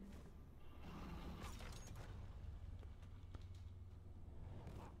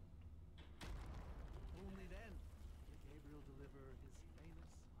 Only then did Gabriel deliver his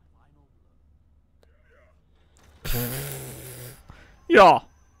famous final blow. Yeah.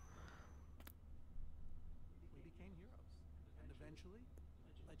 We became heroes, and eventually,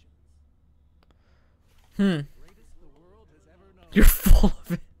 legends. Hmm. Greatest the world has ever known. You're full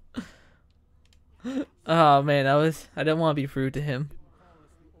of it. Oh man, I didn't want to be rude to him. Didn't call us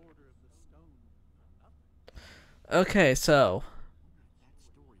the Order of the Stone for nothing. Okay, so That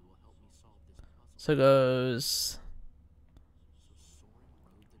story will help me solve this puzzle. so goes So Soren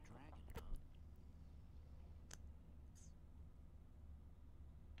rode the dragon, huh?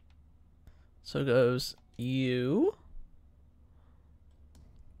 so goes you,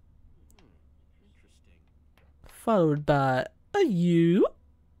 Interesting. followed by a you.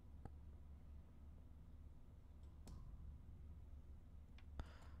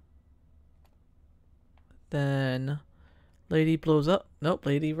 Then Lady blows up. Nope,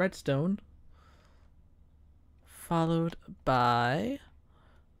 Lady Redstone. Followed by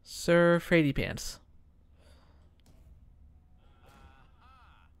Sir Frady Pants.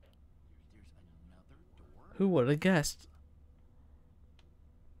 There's another door? Who would have guessed?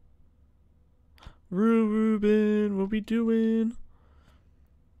 Ruben, what we doing? Ruben,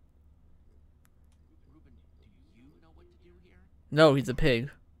 do you know what to do here? No, he's a pig.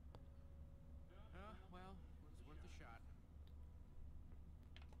 Well, it was worth a shot.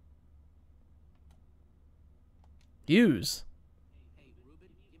 Use. Hey, Ruben,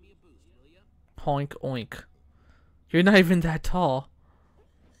 give me a boost, will ya? Honk oink. You're not even that tall.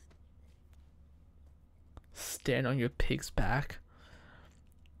 Stand on your pig's back.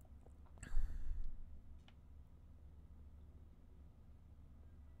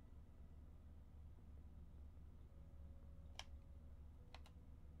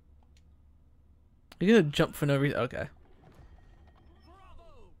 You're gonna jump for no reason. Okay.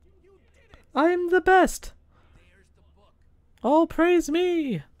 Bravo! You did it! I'm the best. There's the book. All praise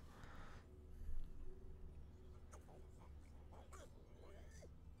me.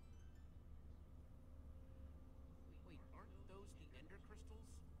 Wait, aren't those the Ender crystals?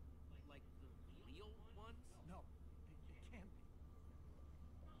 Like the real ones? No, it can't be.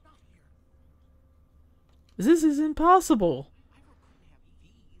 Not here. This is impossible. Ivor couldn't have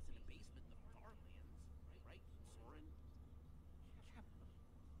these in a basement in the Farlands, right, Soren? Kept them.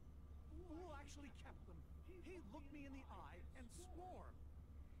 Who actually kept them? He looked me in the eye and swore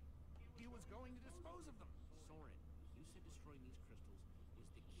he was going to dispose of them. Soren, you said destroying these crystals was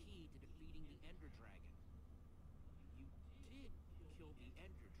the key to defeating the Ender Dragon.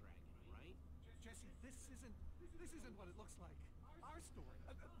 Jesse, this isn't what it looks like. Our story,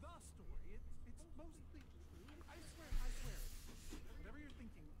 the story, it's mostly true. I swear. Whatever you're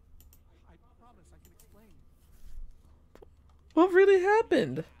thinking, I promise I can explain. What really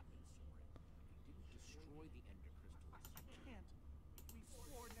happened? Destroy the ender crystals. I can't. We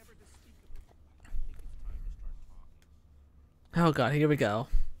swore never to speak of it. I think it's time to start talking. Oh god, here we go.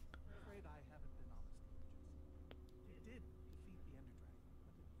 I'm afraid I haven't been honest with you, Jesse. We did defeat the Ender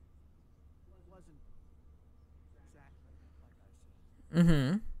Dragon, but it wasn't exactly like I said.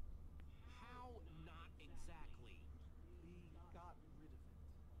 Mm-hmm. How not exactly? We got rid of it,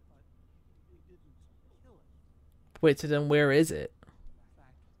 but we didn't kill it. Wait, so then where is it? In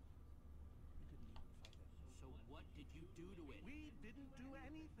fact, we didn't even fight it. So what did you do to it? We didn't do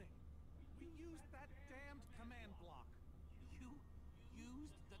anything. We used that damned command block. You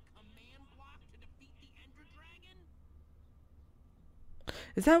used the command block to defeat the ender dragon?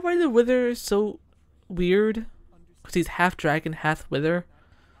 Is that why the Wither is so weird? Because he's half dragon, half Wither? That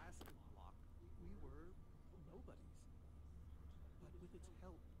blasted block, we were nobodies. But with its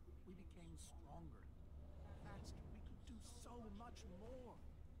help, we became stronger, faster. We could do so much more.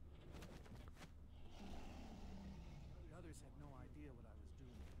 The others had no idea what I was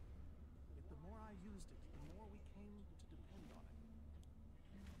doing. Yet the more I used it, the more we came to depend on it.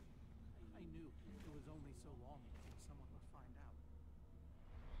 I knew it was only so long before someone would find out.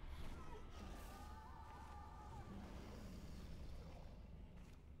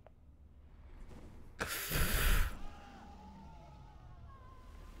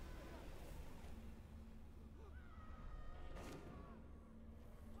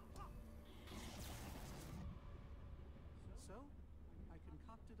 So, I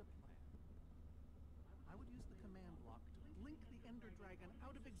concocted a plan. I would use the command block to blink the Ender Dragon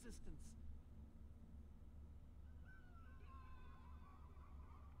out of existence.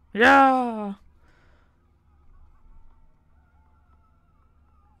 Yeah!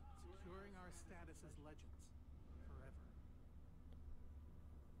 Securing our status as legends forever.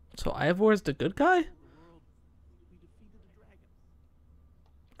 So Ivor is the good guy? The world, we defeated the dragon.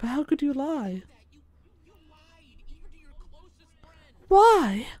 But how could you lie? That you lied, even to your closest friend.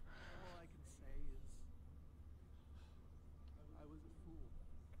 Why? All I can say is I was a fool.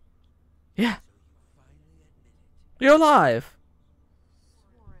 Yeah, So you finally admit it. you're alive.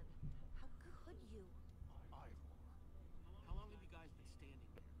 Soren, how could you? How long have you guys been standing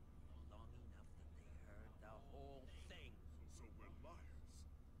there? Long enough that they heard the whole thing. So we're liars.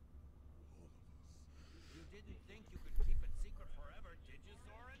 All of us. You didn't think you could keep it secret forever, did you,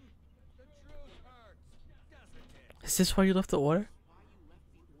 Soren? The truth hurts, doesn't it? Is this why you left the order? Why you left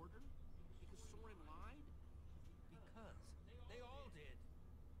the order? Because Soren lied? Because they all did.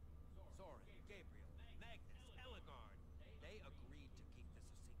 Soren, Gabriel, Magnus, Ellegard. They agreed to keep this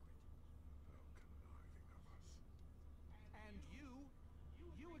a secret. How conniving of us. And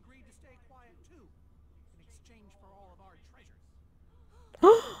you agreed to stay quiet too, in exchange for all of our treasures.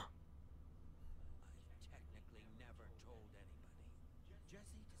 I've technically never told anybody.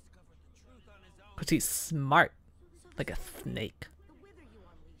 Jesse discovered the truth on his own. Because he's smart. So Like a Soren, snake. The Wither you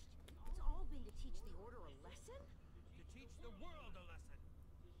unleashed, it's all been to teach the Order a lesson? To teach the world a lesson.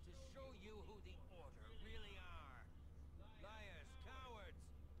 To show you who the Order really are. Liars, cowards.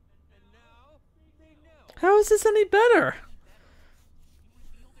 And now, they know. How is this any better? You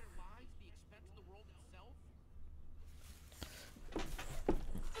reveal their lies at the expense of the world itself?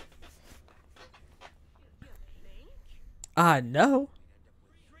 No.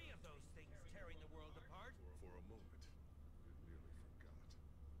 Three of those things tearing the world apart. For a moment, we nearly forgot.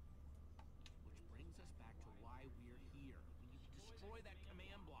 Which brings us back to why we're here. We need to destroy that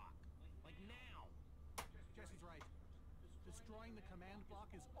command block. Like now. Jesse's right. Destroying the command block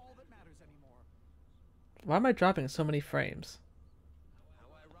is all that matters anymore. Why am I dropping so many frames? How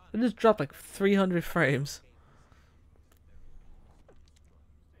I ironic. just dropped like 300 frames.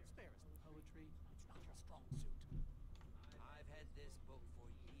 Spare us the poetry. It's not your strong suit. I've had this book for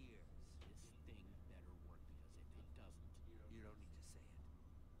years. This thing better work because if it doesn't, You don't need to say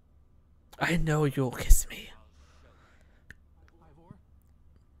it. I know you'll kiss me. Ivor,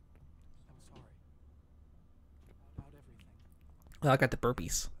 I'm sorry. About everything. Oh, I got the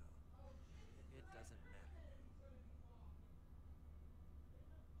burpees. It doesn't matter.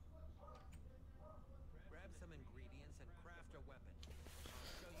 Grab some ingredients and craft a weapon. I'll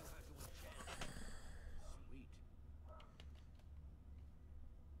show you how to enchant. sweet.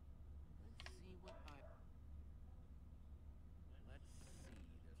 Let's see what I... Let's see,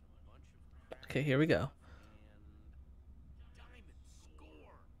 there's a bunch of... Okay, here we go. And... Diamond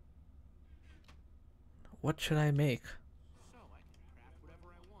score! What should I make? So, I can craft whatever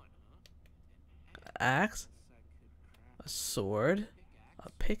I want, huh? axe, a sword, a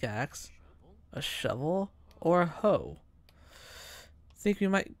pickaxe, a shovel, or a hoe. I think we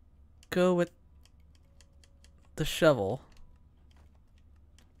might go with the shovel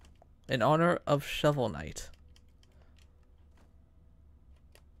in honor of Shovel Knight.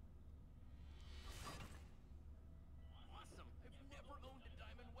 Awesome. I've never owned a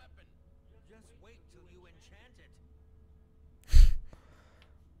diamond weapon. Just wait till you enchant it.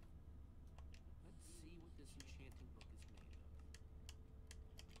 Let's see what this enchanting book is made of.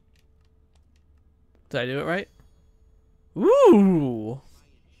 Did I do it right? Ooh! My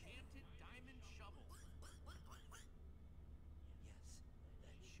enchanted diamond shovel. Yes,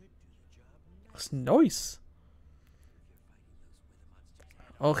 that should do the job nicely. That's nice.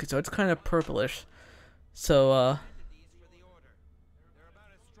 Okay, so it's kind of purplish. So, These for the order. They're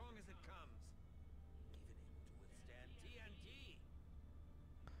about as strong as it comes. Even able to withstand TNT.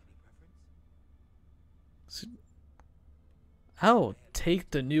 Any preference? I'll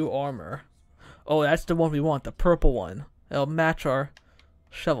take the new armor. Oh, that's the one we want, the purple one. It'll match our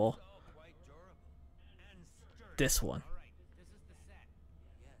shovel. It's all quite durable and sturdy. This one. All right, this is the set.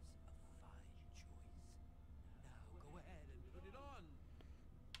 Yes, a fine choice. Now go ahead and put it on.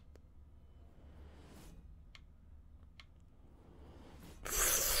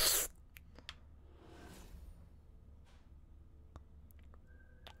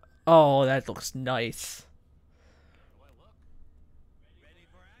 Oh, that looks nice. How do I look? Ready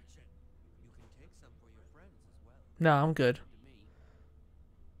for action. You can take some for your friends as well. No, I'm good. To me.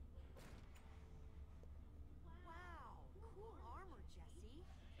 Wow, cool armor, Jesse.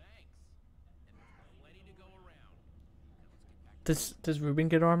 Thanks. And there's plenty to go around. Now let's get back Does Ruben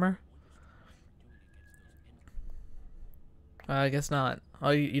get armor? to doing against those Endermen. I guess not. Oh,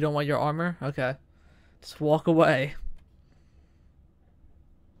 you don't want your armor? Okay. Just walk away.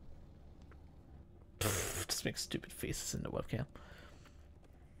 Just make stupid faces in the webcam.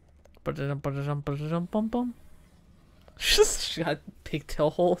 Ba-da-dum. She got pigtail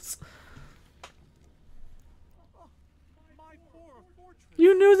holes. My poor fortress.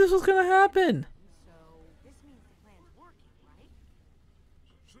 You knew this was gonna happen. So, this means the plan's working, right?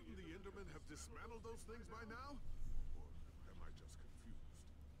 Shouldn't the Endermen have dismantled those things by now? Or am I just confused?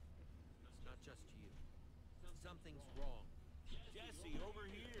 It's not just you. Something's wrong. Jesse, over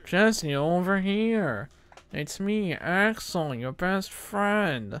here. Jesse, over here. It's me, Axel, your best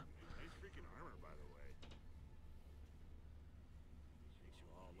friend. Nice freaking armor, by the way. Makes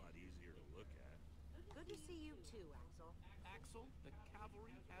you all a lot easier to look at. Good to see you too, Axel. Axel, the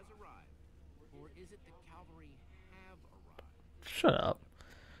cavalry has arrived. Or is it the cavalry have arrived? Shut up.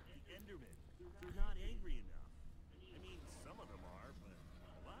 The Endermen, they're not angry enough. I mean, some of them are, but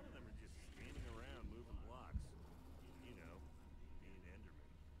a lot of them are just standing around moving blocks. You know, being Endermen.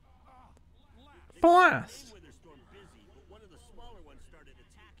 Blast! They were storm busy, but one of the smaller ones started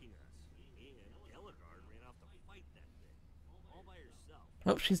attacking us. And Ellegard ran off to fight that thing. All by herself.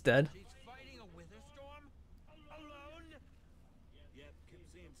 Oh, she's dead. She's fighting a wither storm? Alone? Yep, kept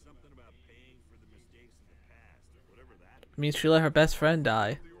saying something about paying for the mistakes of the past, or whatever that It means she let her best friend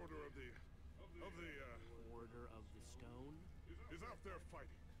die. The order of the Order of the Stone? is out there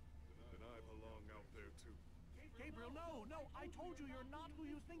fighting. And I belong out there too. Gabriel, no, I told you you're not who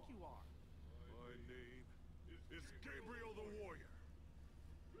you think you are. My name is Gabriel the Warrior.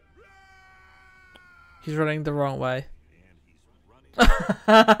 He's running the wrong way. And he's running.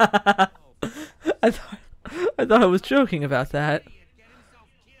 I thought I was joking about that. Idiot, get himself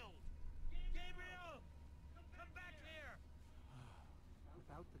killed. Gabriel! Come back here!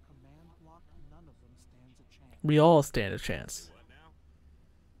 Without the command block, none of them stands a chance. We all stand a chance. What now?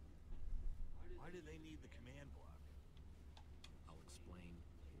 Why do they need the command block? I'll explain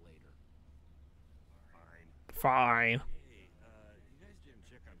later. Fine. Fine. Hey, you guys didn't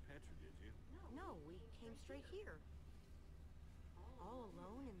check on Petra, did you? No, we came straight here. All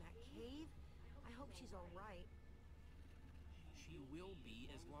alone in that cave? I hope she's all right. She will be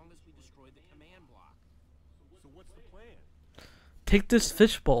as long as we destroy the command block. So what's the plan? Take this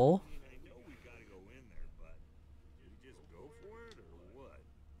fishbowl. I mean, I know we gotta go in there, but do we just go for it, or what?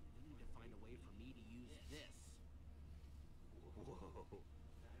 We need to find a way for me to use this. Whoa.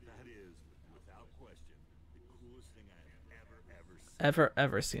 That is, without question, the coolest thing I've ever seen.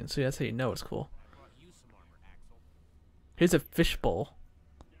 Ever seen. So that's how you know it's cool. I brought you some armor, Axel. Here's a fishbowl.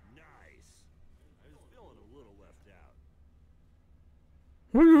 Nice. I was feeling a little left out.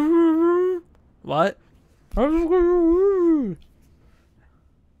 What?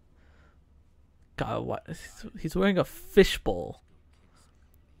 God, what? He's wearing a fishbowl.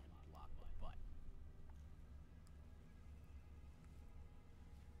 Block my butt.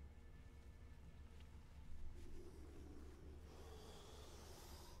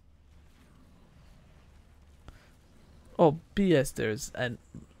 Oh, BS, there's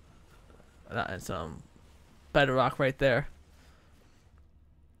some bedrock right there.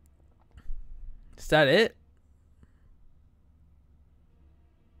 Is that it?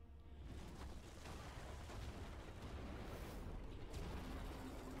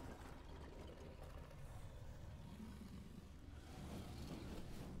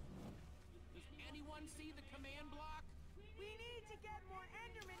 Does anyone see the command block? We need to get more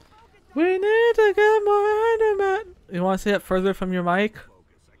Enderman focused on. We need to get more Enderman. You want to say it further from your mic?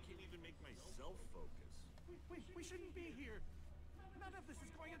 Focus. I can't even make myself focus. We shouldn't be here. None of this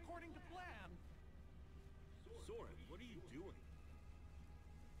is going according to plan. Soren, what are you doing?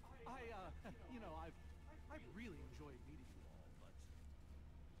 You know, I've really enjoyed meeting you all, but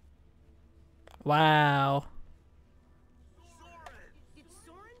Wow. Soren! Did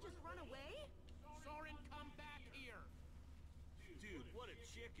Soren just run away? Soren, come back here. Dude, what a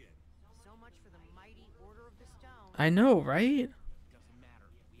chicken. So much for the mighty Order of the Stone. I know, right? Doesn't matter.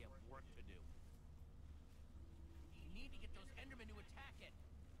 We have work to do. We need to get those Endermen to attack it.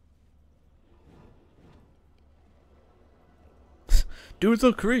 Dude's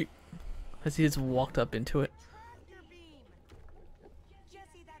a creep. As he just walked up into it. Tractor beam.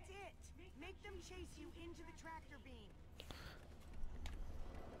 Jesse, that's it. Make them chase you into the tractor beam.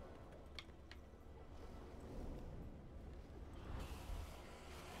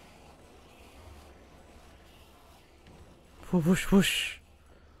 Whoosh, whoosh.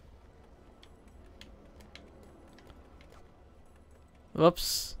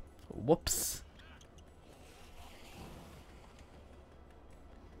 Whoops. Whoops.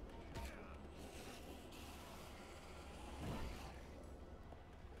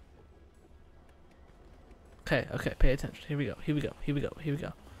 Okay, okay, pay attention. Here we go, here we go, here we go, here we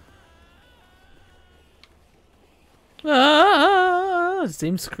go. Ah!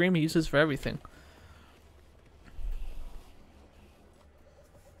 Same scream he uses for everything.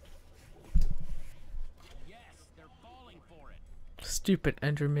 Yes, they're falling for it. Stupid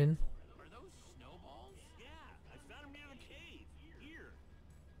Enderman. Are those snowballs? Yeah, I found him near the cave. Here.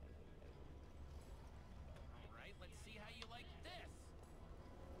 All right, let's see how you like this.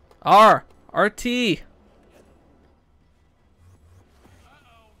 RT.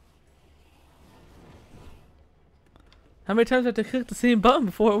 How many times do I have to click the same button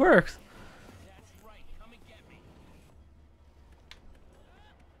before it works? That's right. Come and get me.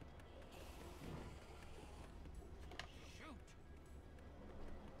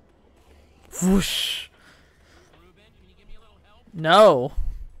 Shoot. Whoosh. Ruben, can you give me a little help? No.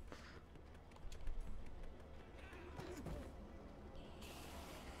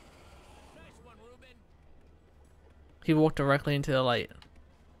 Nice one, Ruben. He walked directly into the light.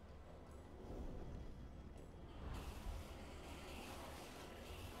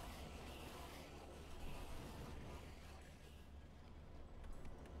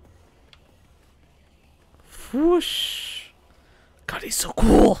 Whoosh. God, he's so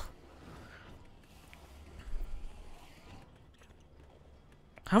cool.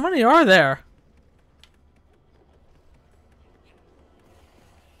 How many are there?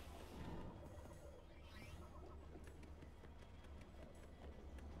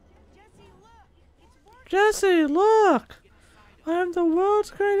 Jesse, look! It's working! Jesse, look! I'm the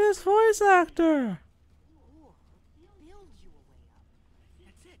world's greatest voice actor. Ooh, build you a way up.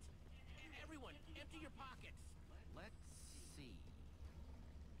 That's it. Everyone, empty your pockets. Let's see.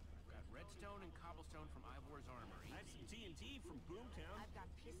 I've got redstone and cobblestone from Ivor's armory. I have some TNT from Boomtown. I've got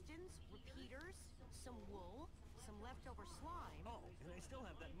pistons, repeaters, some wool, some leftover slime. Oh, and I still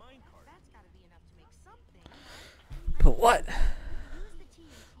have that minecart. That's gotta be enough to make something. But what? Use the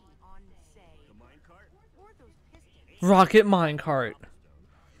TNT on, say, The minecart? or those pistons. Rocket minecart.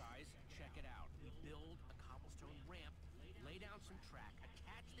 Guys, check it out. We build a cobblestone ramp, lay down some track,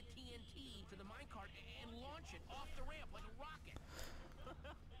 attach the TNT to the minecart, and launch it off the ramp like a rocket.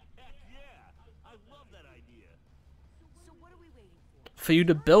 Heck yeah! I love that idea. So what are we waiting for? For you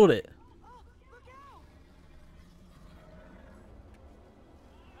to build it. Oh, look out!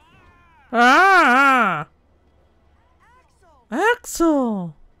 Ah! Axel!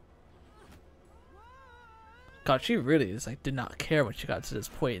 Axel! God, she really is like did not care when she got to this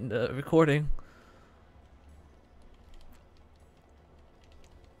point in the recording.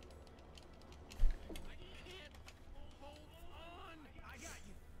 I can't hold on. I got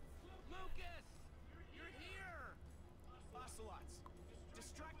you. Lucas, you're here. Ocelots,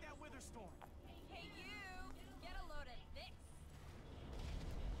 distract that wither storm. Hey you! Get a load of this!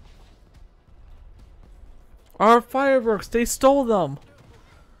 Our fireworks, they stole them.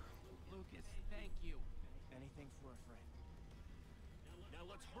 Lucas, thank you. Anything for a friend. Now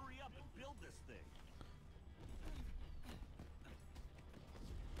let's hurry up and build this thing.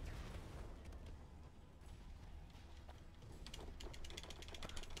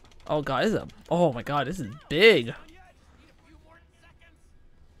 Oh god, this is a, oh my god, this is big. Done yet? Need a few more seconds.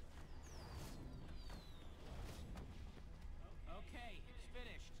 Okay, it's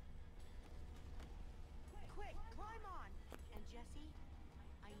finished. Quick, climb on. And Jesse,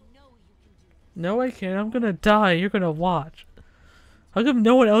 I know you can do this. No, I can't. I'm gonna die. You're gonna watch. How come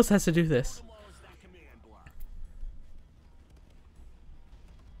no one else has to do this? Close that command block.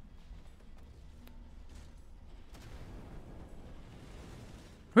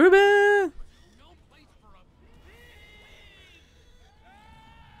 Ruben! No place for a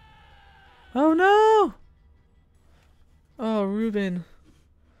Oh no! Oh, Ruben.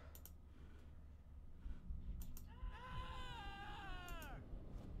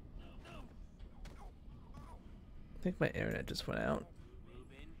 I think my internet just went out.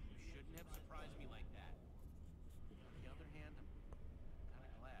 Ruben, you shouldn't have surprised me like that. On the other hand, I'm kind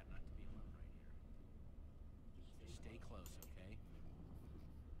of glad not to be alone right here. Just stay close, okay?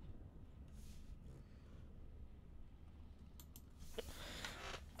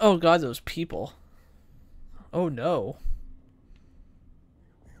 Oh god, those people. Oh no.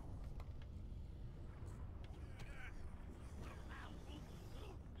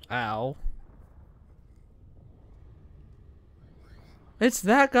 Ow. It's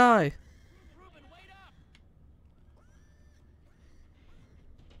that guy. Ruben, wait up!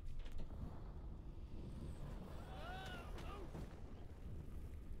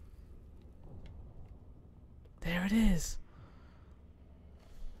 There it is.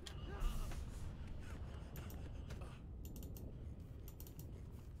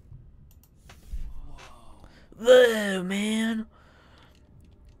 Whoa, man.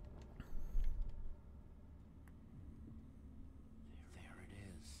 There it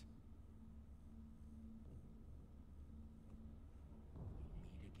is.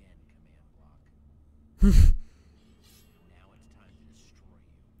 Meet again, command block. Now it's time to destroy you.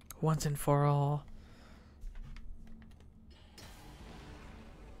 Once and for all.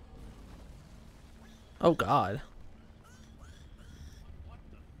 Oh god.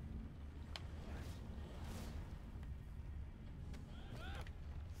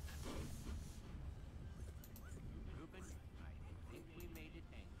 Ruben, I think we made it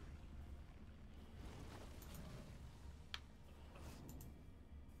angry.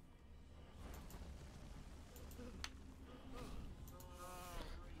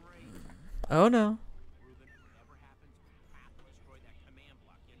 Oh no. Ruben, whatever happens, we have to destroy that command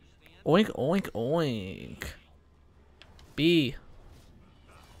block, you understand? Oink, oink, oink. B.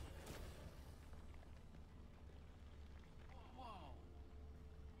 Whoa!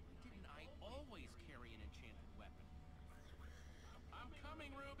 Didn't I always carry an enchanted weapon? I'm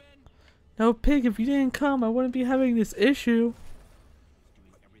coming, Ruben! No, Pig, if you didn't come, I wouldn't be having this issue. He's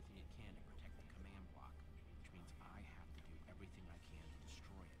doing everything he can to protect the command block, which means I have to do everything I can to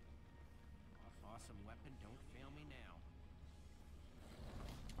destroy it. Awesome weapon, don't fail me now.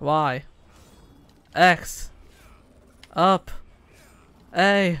 Y. X. Up.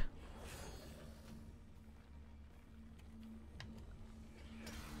 A.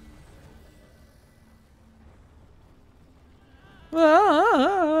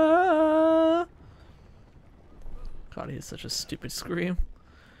 Ah! God, he has such a stupid scream.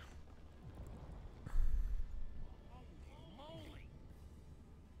 Moly!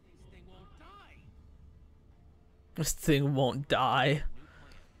 This thing won't die! This thing won't die. New plan.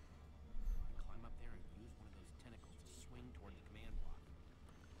 Climb up there and use one of those tentacles to swing toward the command block.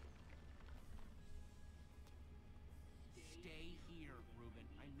 Stay here, Ruben.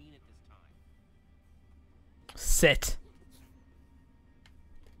 I mean it this time. Sit.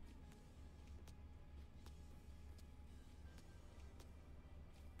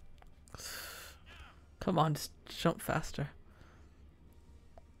 Come on, just jump faster.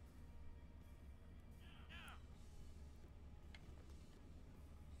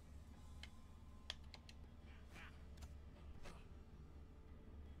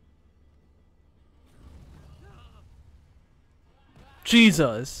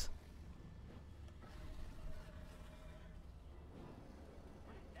 Jesus.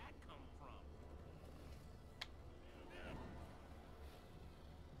 Where did that come from?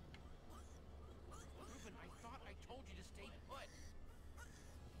 Ruben, I thought I told you to stay put.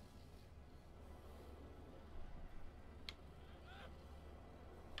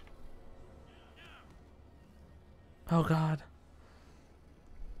 Oh God.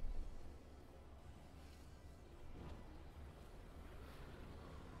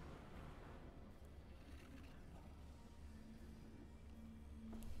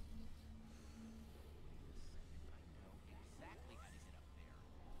 Exactly how to get up there.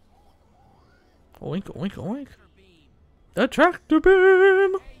 Oink, oink, oink. Tractor beam. The tractor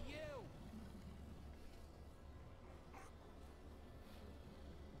beam. Hey, you!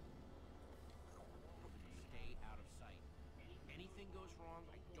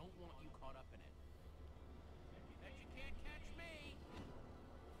 caught up in it. Bet you can't catch me.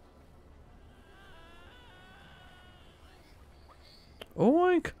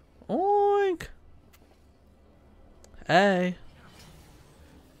 Oink! Oink! Hey.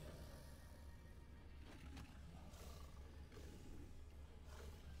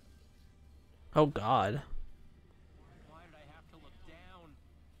 Oh God. Why did I have to look down?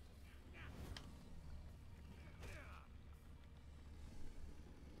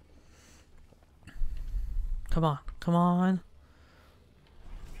 Come on. Come on.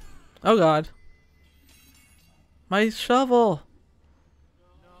 Oh God. My shovel. No,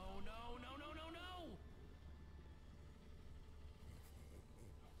 no, no, no, no, no!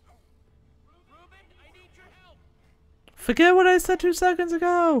 Reuben, I need your help! Forget what I said 2 seconds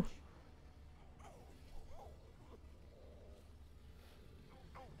ago.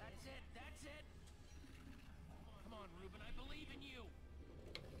 That's it, that's it! Come on, Reuben, I believe in you!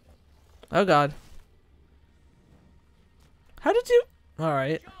 Oh God. How did you? All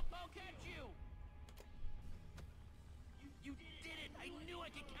right. Jump, I'll catch you! You did it! I knew I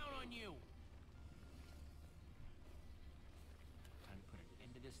could count on you! Time to put an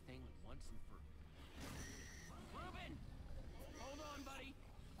end to this thing once and for... Reuben! Hold on, buddy!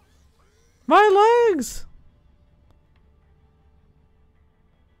 My legs.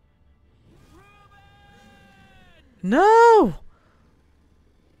 Reuben! No.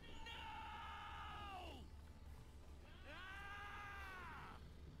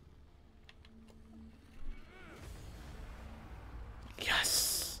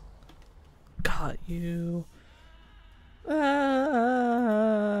 Yes. Got you.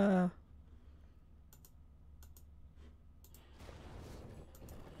 Ah.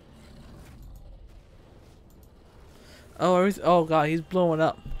 Oh, oh God, he's blowing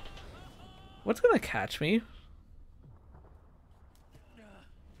up. What's gonna catch me?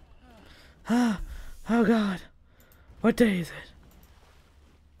 Oh God. What day is it?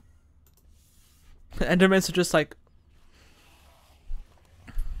 Endermans are just like...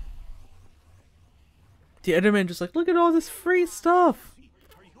 The Enderman just like, look at all this free stuff. Are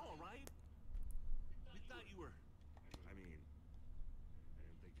you all right? We thought you were. I mean, I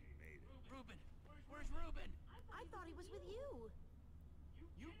didn't think you made it. Reuben! Where's Reuben? I thought he was with you.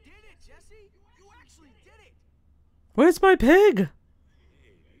 You did it, Jesse! You actually did it! Where's my pig?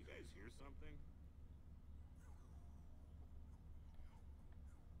 Hey, do you guys hear something?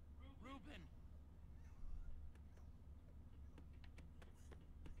 Reuben!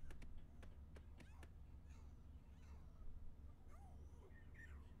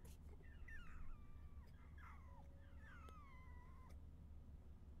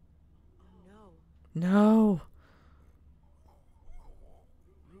 Oh no. No.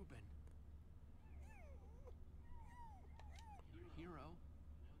 Reuben. You're a hero.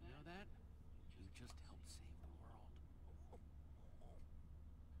 You know that? You just helped save the world.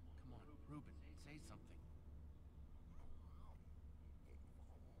 Come on, Reuben, say something.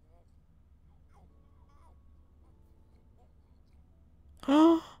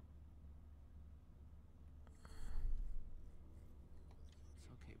 Oh. It's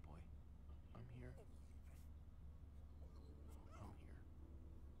okay, boy. I'm here. I'm here.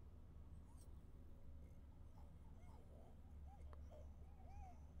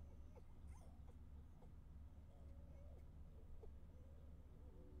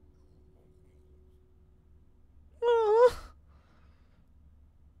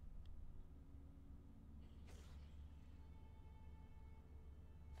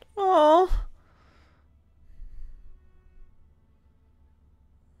 Oh.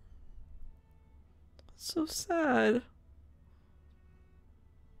 So sad.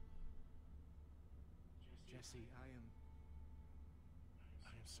 Jesse, I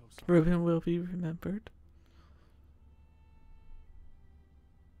am so sorry. Reuben will be remembered.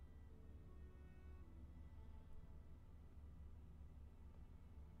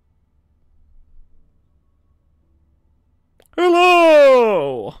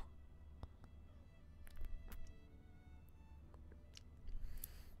 Hello!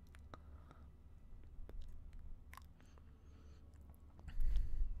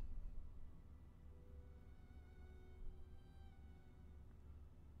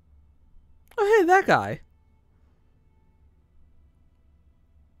 Oh, hey, that guy.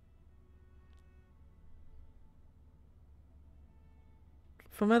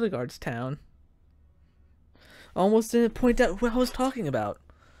 From Edgard's town. Almost didn't point out what I was talking about.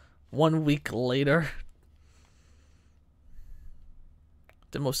 1 week later.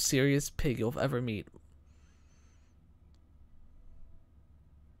 The most serious pig you'll ever meet.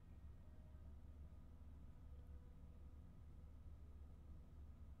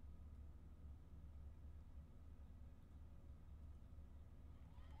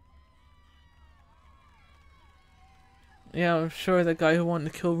 Yeah, I'm sure the guy who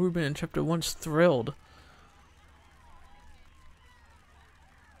wanted to kill Ruben in chapter 1's thrilled.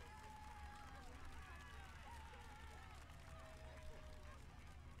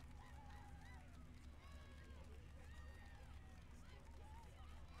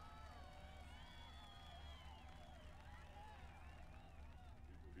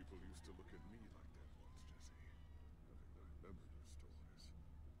 People used to look at me like that once, Jesse. Having I remember their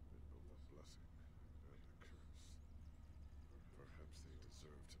stories, they know the blessing and the curse. Perhaps they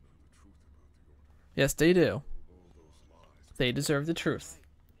deserve to know the truth about the Order. Yes, they do. All those lies. They deserve the truth.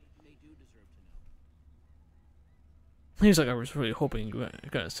 They do deserve to know. He's like, I was really hoping you were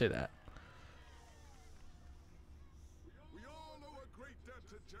gonna say that. We all owe a great debt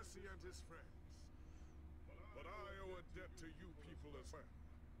to Jesse and his friends. But I owe a debt to you people as well.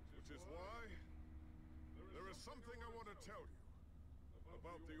 Which is why there is something I want to tell you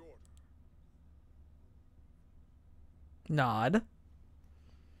about the Order. Nod.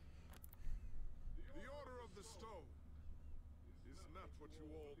 The Order of the Stone is not what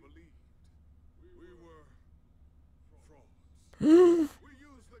you all believed. We were frauds. We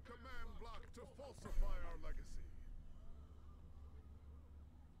used the command block to falsify our legacy.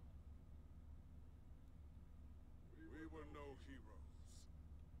 We were no heroes.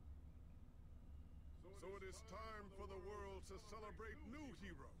 So it is time for the world to celebrate new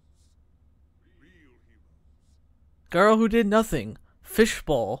heroes. Real heroes. Girl who did nothing.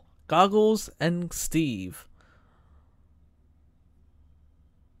 Fishball, Goggles, and Steve.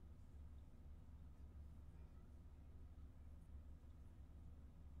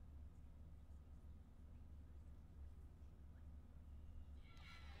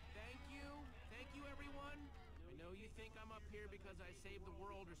 Thank you, everyone. I know you think I'm up here because I saved the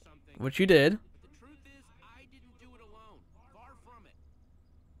world or something. Which you did. But the truth is, I didn't do it alone. Far from it.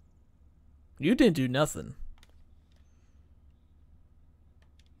 You didn't do nothing.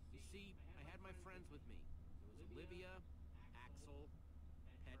 You see, I had my friends with me. It was Olivia, Axel,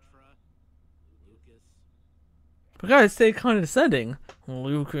 Petra, Lucas. We gotta stay condescending.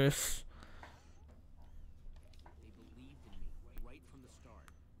 Lucas. They believed in me right from the start.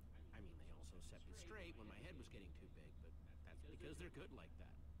 I mean, they also set me straight when my head was getting too big, but that's because they're good like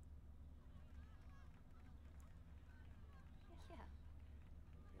that. Yeah,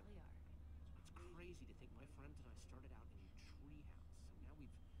 really are. It's crazy to think my friends and I started out in a treehouse, and now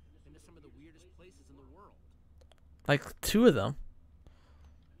we've been to some of the weirdest places in the world. Like 2 of them.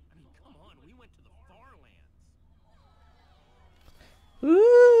 I mean, come on, we went to the far lands.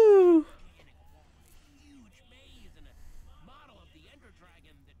 Woo! In a huge maze and a model of the Ender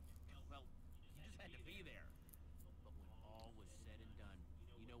Dragon that, well, you just had to be there. But when all was said and done,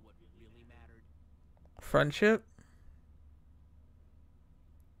 you know what really mattered? Friendship?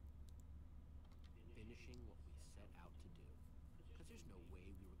 Finishing what we set out to do. Because there's no way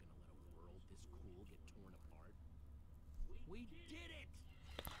we were going to let a world this cool get torn apart. We did it!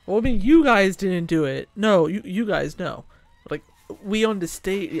 Well, I mean, you guys didn't do it. No, you guys know. Like, we on the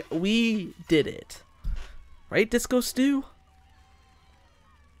stage, we did it. Right, Disco Stew?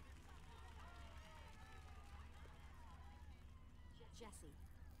 Jesse,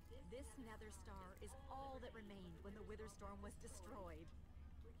 this nether star is all that remained when the Wither Storm was destroyed.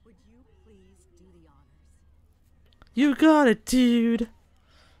 Would you please do the honors? You got it, dude.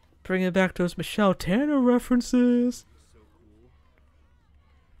 Bring it back to those Michelle Tanner references. So cool.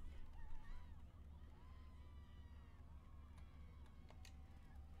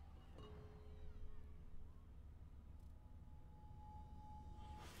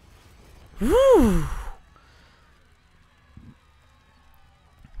 Woo!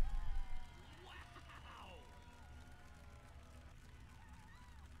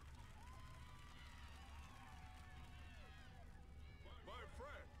 My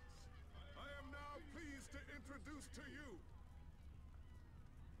friends, I am now pleased to introduce to you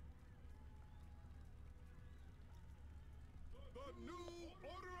the new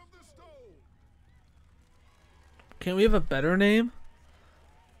Order of the Stone. Can we have a better name?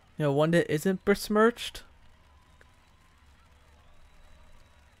 You know, one that isn't besmirched?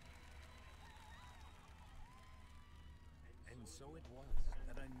 And so it was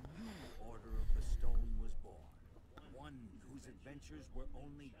that a new Order of the Stone was born. One whose adventures were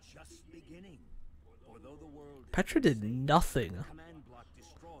only just beginning. For though the world Petra did nothing. command block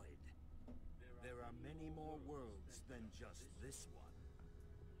destroyed, there are many more worlds than just this one.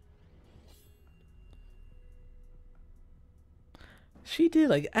 She did,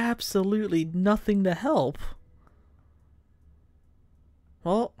 like, absolutely nothing to help.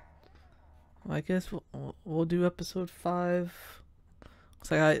 Well, I guess we'll do episode 5.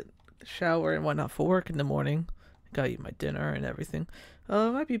 Looks like I shower and whatnot for work in the morning. Gotta eat my dinner and everything. I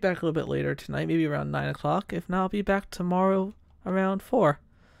might be back a little bit later tonight, maybe around 9 o'clock. If not, I'll be back tomorrow around 4.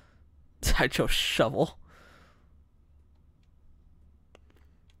 I chose shovel.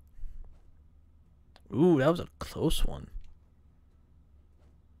 Ooh, that was a close one.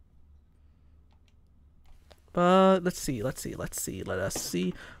 But let's see. Let us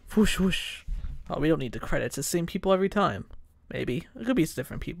see. Whoosh, whoosh. Oh, we don't need the credits. It's the same people every time. Maybe. It could be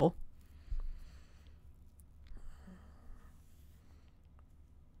different people.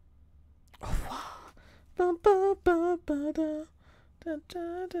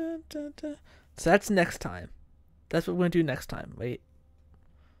 So that's next time. That's what we're going to do next time. Wait,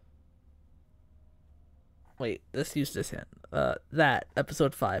 let's use this hand. That,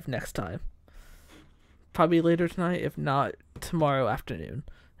 episode 5, next time. Probably later tonight, if not tomorrow afternoon.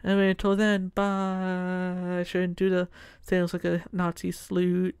 Anyway, until then, bye. I shouldn't do the thing. Looks like a Nazi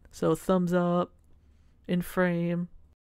salute. So thumbs up in frame.